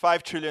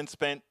 $5 trillion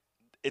spent,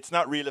 it's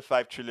not really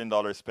 $5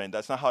 trillion spent.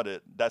 That's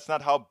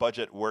not how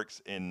budget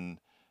works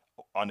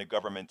on the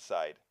government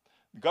side.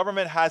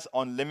 Government has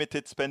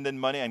unlimited spending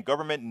money, and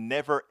government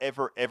never,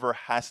 ever, ever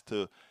has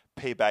to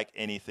pay back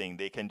anything.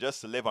 They can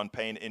just live on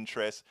paying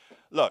interest.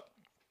 Look,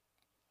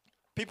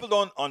 people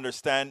don't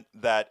understand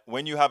that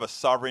when you have a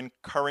sovereign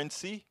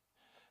currency,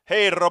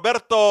 hey,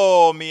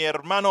 Roberto, mi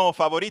hermano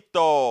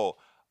favorito,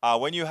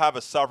 when you have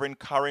a sovereign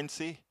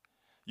currency,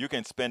 you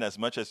can spend as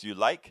much as you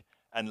like.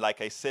 And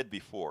like I said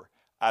before,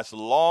 as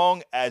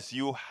long as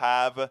you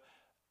have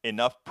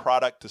enough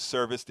product to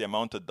service the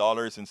amount of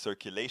dollars in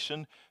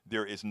circulation,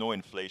 there is no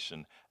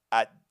inflation.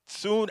 At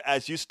soon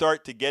as you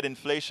start to get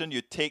inflation,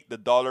 you take the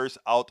dollars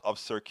out of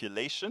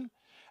circulation.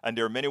 And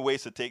there are many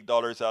ways to take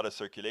dollars out of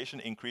circulation,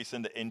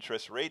 increasing the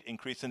interest rate,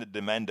 increasing the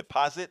demand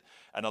deposit,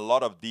 and a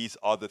lot of these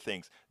other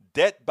things.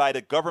 Debt by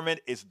the government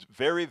is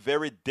very,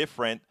 very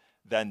different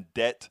than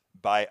debt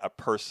by a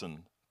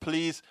person.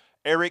 Please,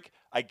 Eric,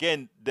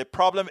 again, the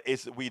problem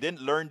is we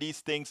didn't learn these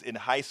things in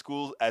high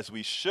school as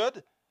we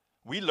should.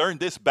 We learned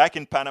this back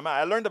in Panama.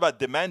 I learned about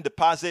demand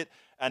deposit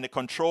and the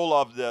control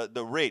of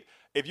the rate.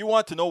 If you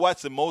want to know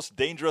what's the most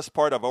dangerous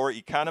part of our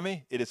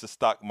economy, it is the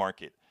stock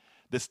market.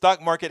 The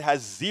stock market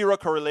has zero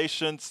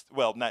correlations.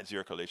 Well, not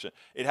zero correlation.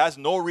 It has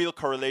no real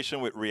correlation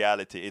with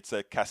reality. It's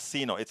a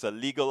casino. It's a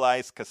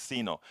legalized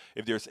casino.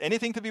 If there's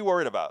anything to be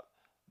worried about,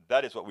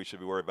 that is what we should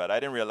be worried about. I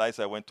didn't realize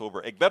I went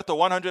over. Egberto,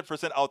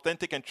 100%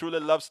 authentic and truly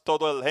loves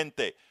todo el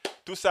gente.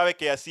 Tú sabes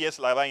que así es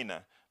la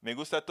vaina. Me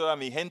gusta toda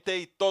mi gente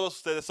y todos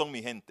ustedes son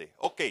mi gente.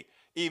 Ok.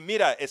 Y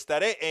mira,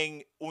 estaré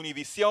en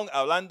Univision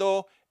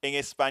hablando en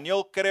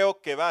español.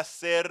 Creo que va a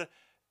ser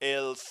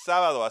el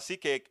sábado. Así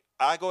que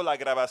hago la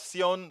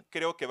grabación,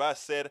 creo que va a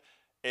ser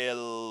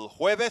el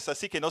jueves,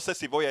 así que no sé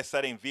si voy a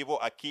estar en vivo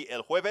aquí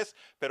el jueves,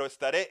 pero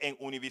estaré en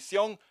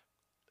Univision,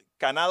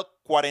 Canal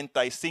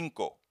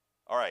 45.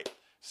 All right.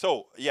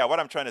 So, yeah, what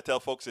I'm trying to tell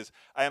folks is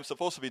I am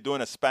supposed to be doing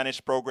a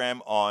Spanish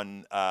program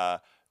on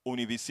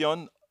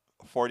Univision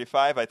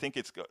 45. I think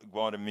it's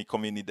going to Mi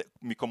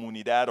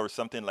Comunidad or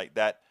something like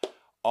that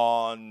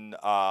on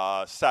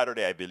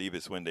Saturday, I believe,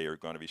 is when they are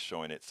going to be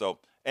showing it. So,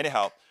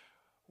 anyhow,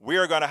 we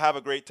are going to have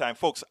a great time.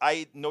 Folks,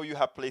 I know you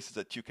have places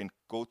that you can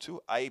go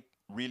to. I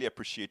really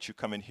appreciate you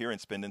coming here and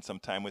spending some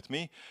time with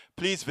me.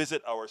 Please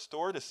visit our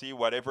store to see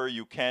whatever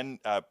you can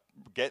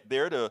get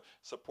there to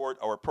support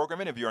our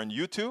programming. If you're on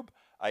YouTube,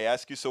 I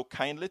ask you so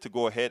kindly to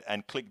go ahead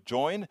and click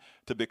join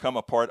to become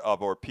a part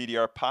of our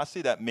PDR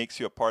posse. That makes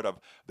you a part of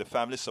the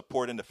family,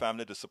 supporting the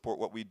family to support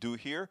what we do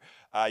here.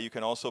 You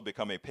can also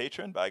become a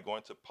patron by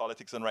going to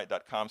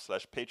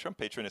politicsdoneright.com/patron.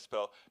 Patron is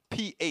spelled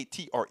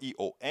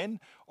Patreon,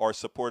 or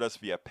support us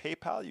via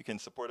PayPal. You can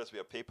support us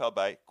via PayPal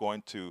by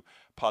going to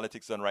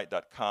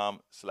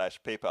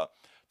politicsdoneright.com/PayPal.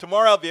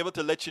 Tomorrow I'll be able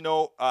to let you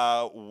know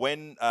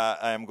when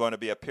I'm going to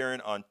be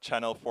appearing on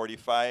Channel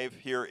 45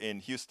 here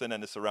in Houston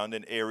and the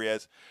surrounding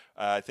areas.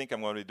 I think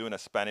I'm going to be doing a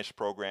Spanish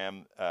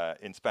program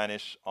in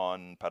Spanish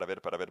on Para ver,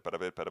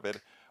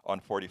 on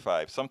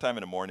 45, sometime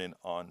in the morning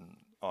on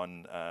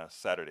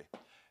Saturday.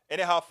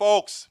 Anyhow,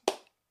 folks,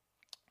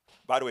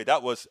 by the way,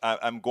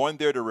 I'm going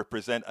there to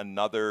represent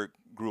another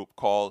group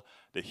called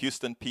the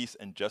Houston Peace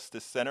and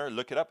Justice Center.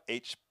 Look it up,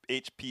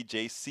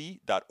 hpjc.org.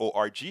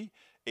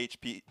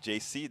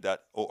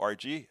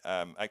 hpjc.org.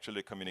 I'm actually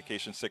the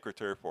communication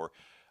secretary for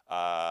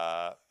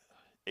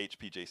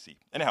HPJC.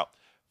 Anyhow,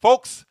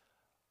 folks,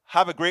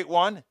 have a great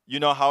one. You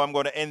know how I'm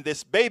going to end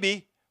this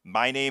baby.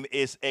 My name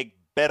is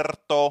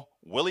Egberto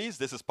Willies.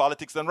 This is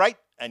Politics Done Right.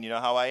 And you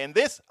know how I end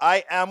this?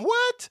 I am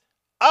what?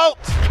 Out!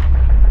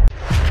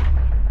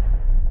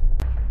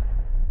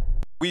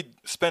 We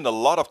spend a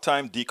lot of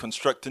time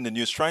deconstructing the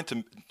news, trying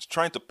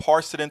to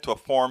parse it into a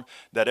form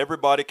that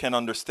everybody can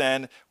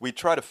understand. We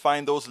try to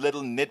find those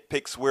little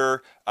nitpicks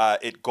where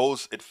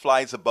it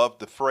flies above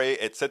the fray,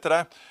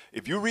 etc.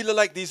 If you really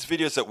like these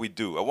videos that we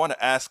do, I want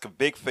to ask a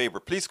big favor.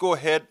 Please go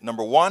ahead,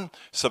 number one,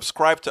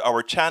 subscribe to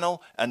our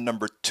channel, and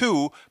number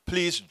two,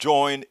 please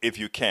join if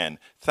you can.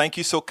 Thank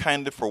you so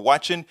kindly for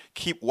watching.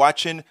 Keep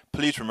watching.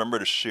 Please remember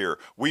to share.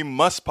 We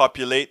must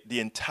populate the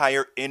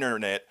entire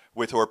internet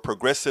with our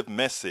progressive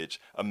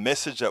message, a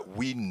message that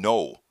we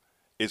know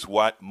is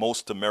what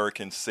most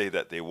Americans say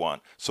that they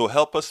want. So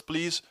help us,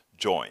 please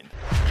join.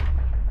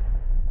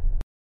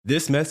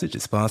 This message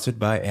is sponsored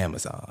by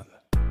Amazon.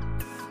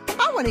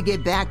 I want to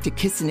get back to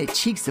kissing the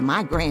cheeks of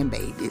my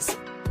grandbabies,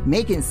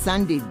 making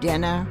Sunday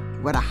dinner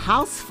with a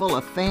house full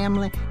of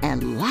family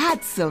and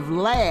lots of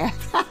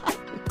laughs.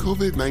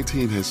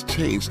 COVID-19 has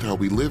changed how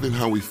we live and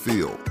how we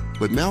feel,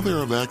 but now there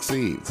are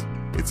vaccines.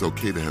 It's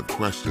okay to have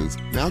questions.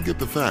 Now get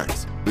the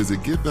facts. Visit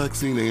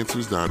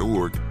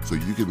GetVaccineAnswers.org so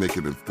you can make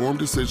an informed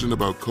decision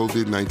about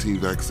COVID-19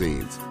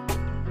 vaccines.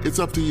 It's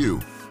up to you.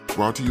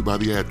 Brought to you by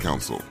the Ad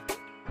Council.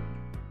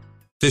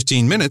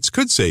 15 minutes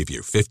could save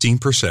you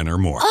 15% or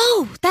more.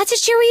 Oh, that's a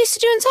cheer we used to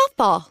do in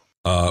softball.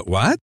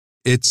 What?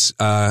 It's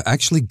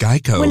actually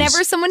Geico.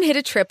 Whenever someone hit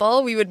a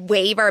triple, we would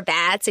wave our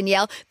bats and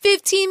yell,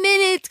 15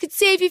 minutes could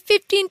save you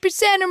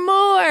 15% or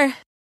more.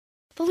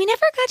 But we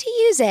never got to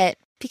use it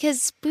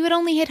because we would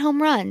only hit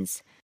home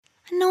runs.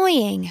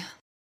 Annoying.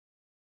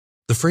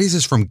 The phrase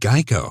is from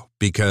Geico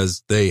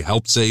because they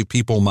help save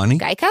people money.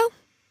 Geico?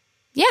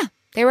 Yeah,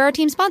 they were our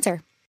team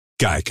sponsor.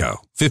 Geico.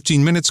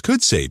 15 minutes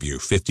could save you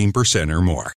 15% or more.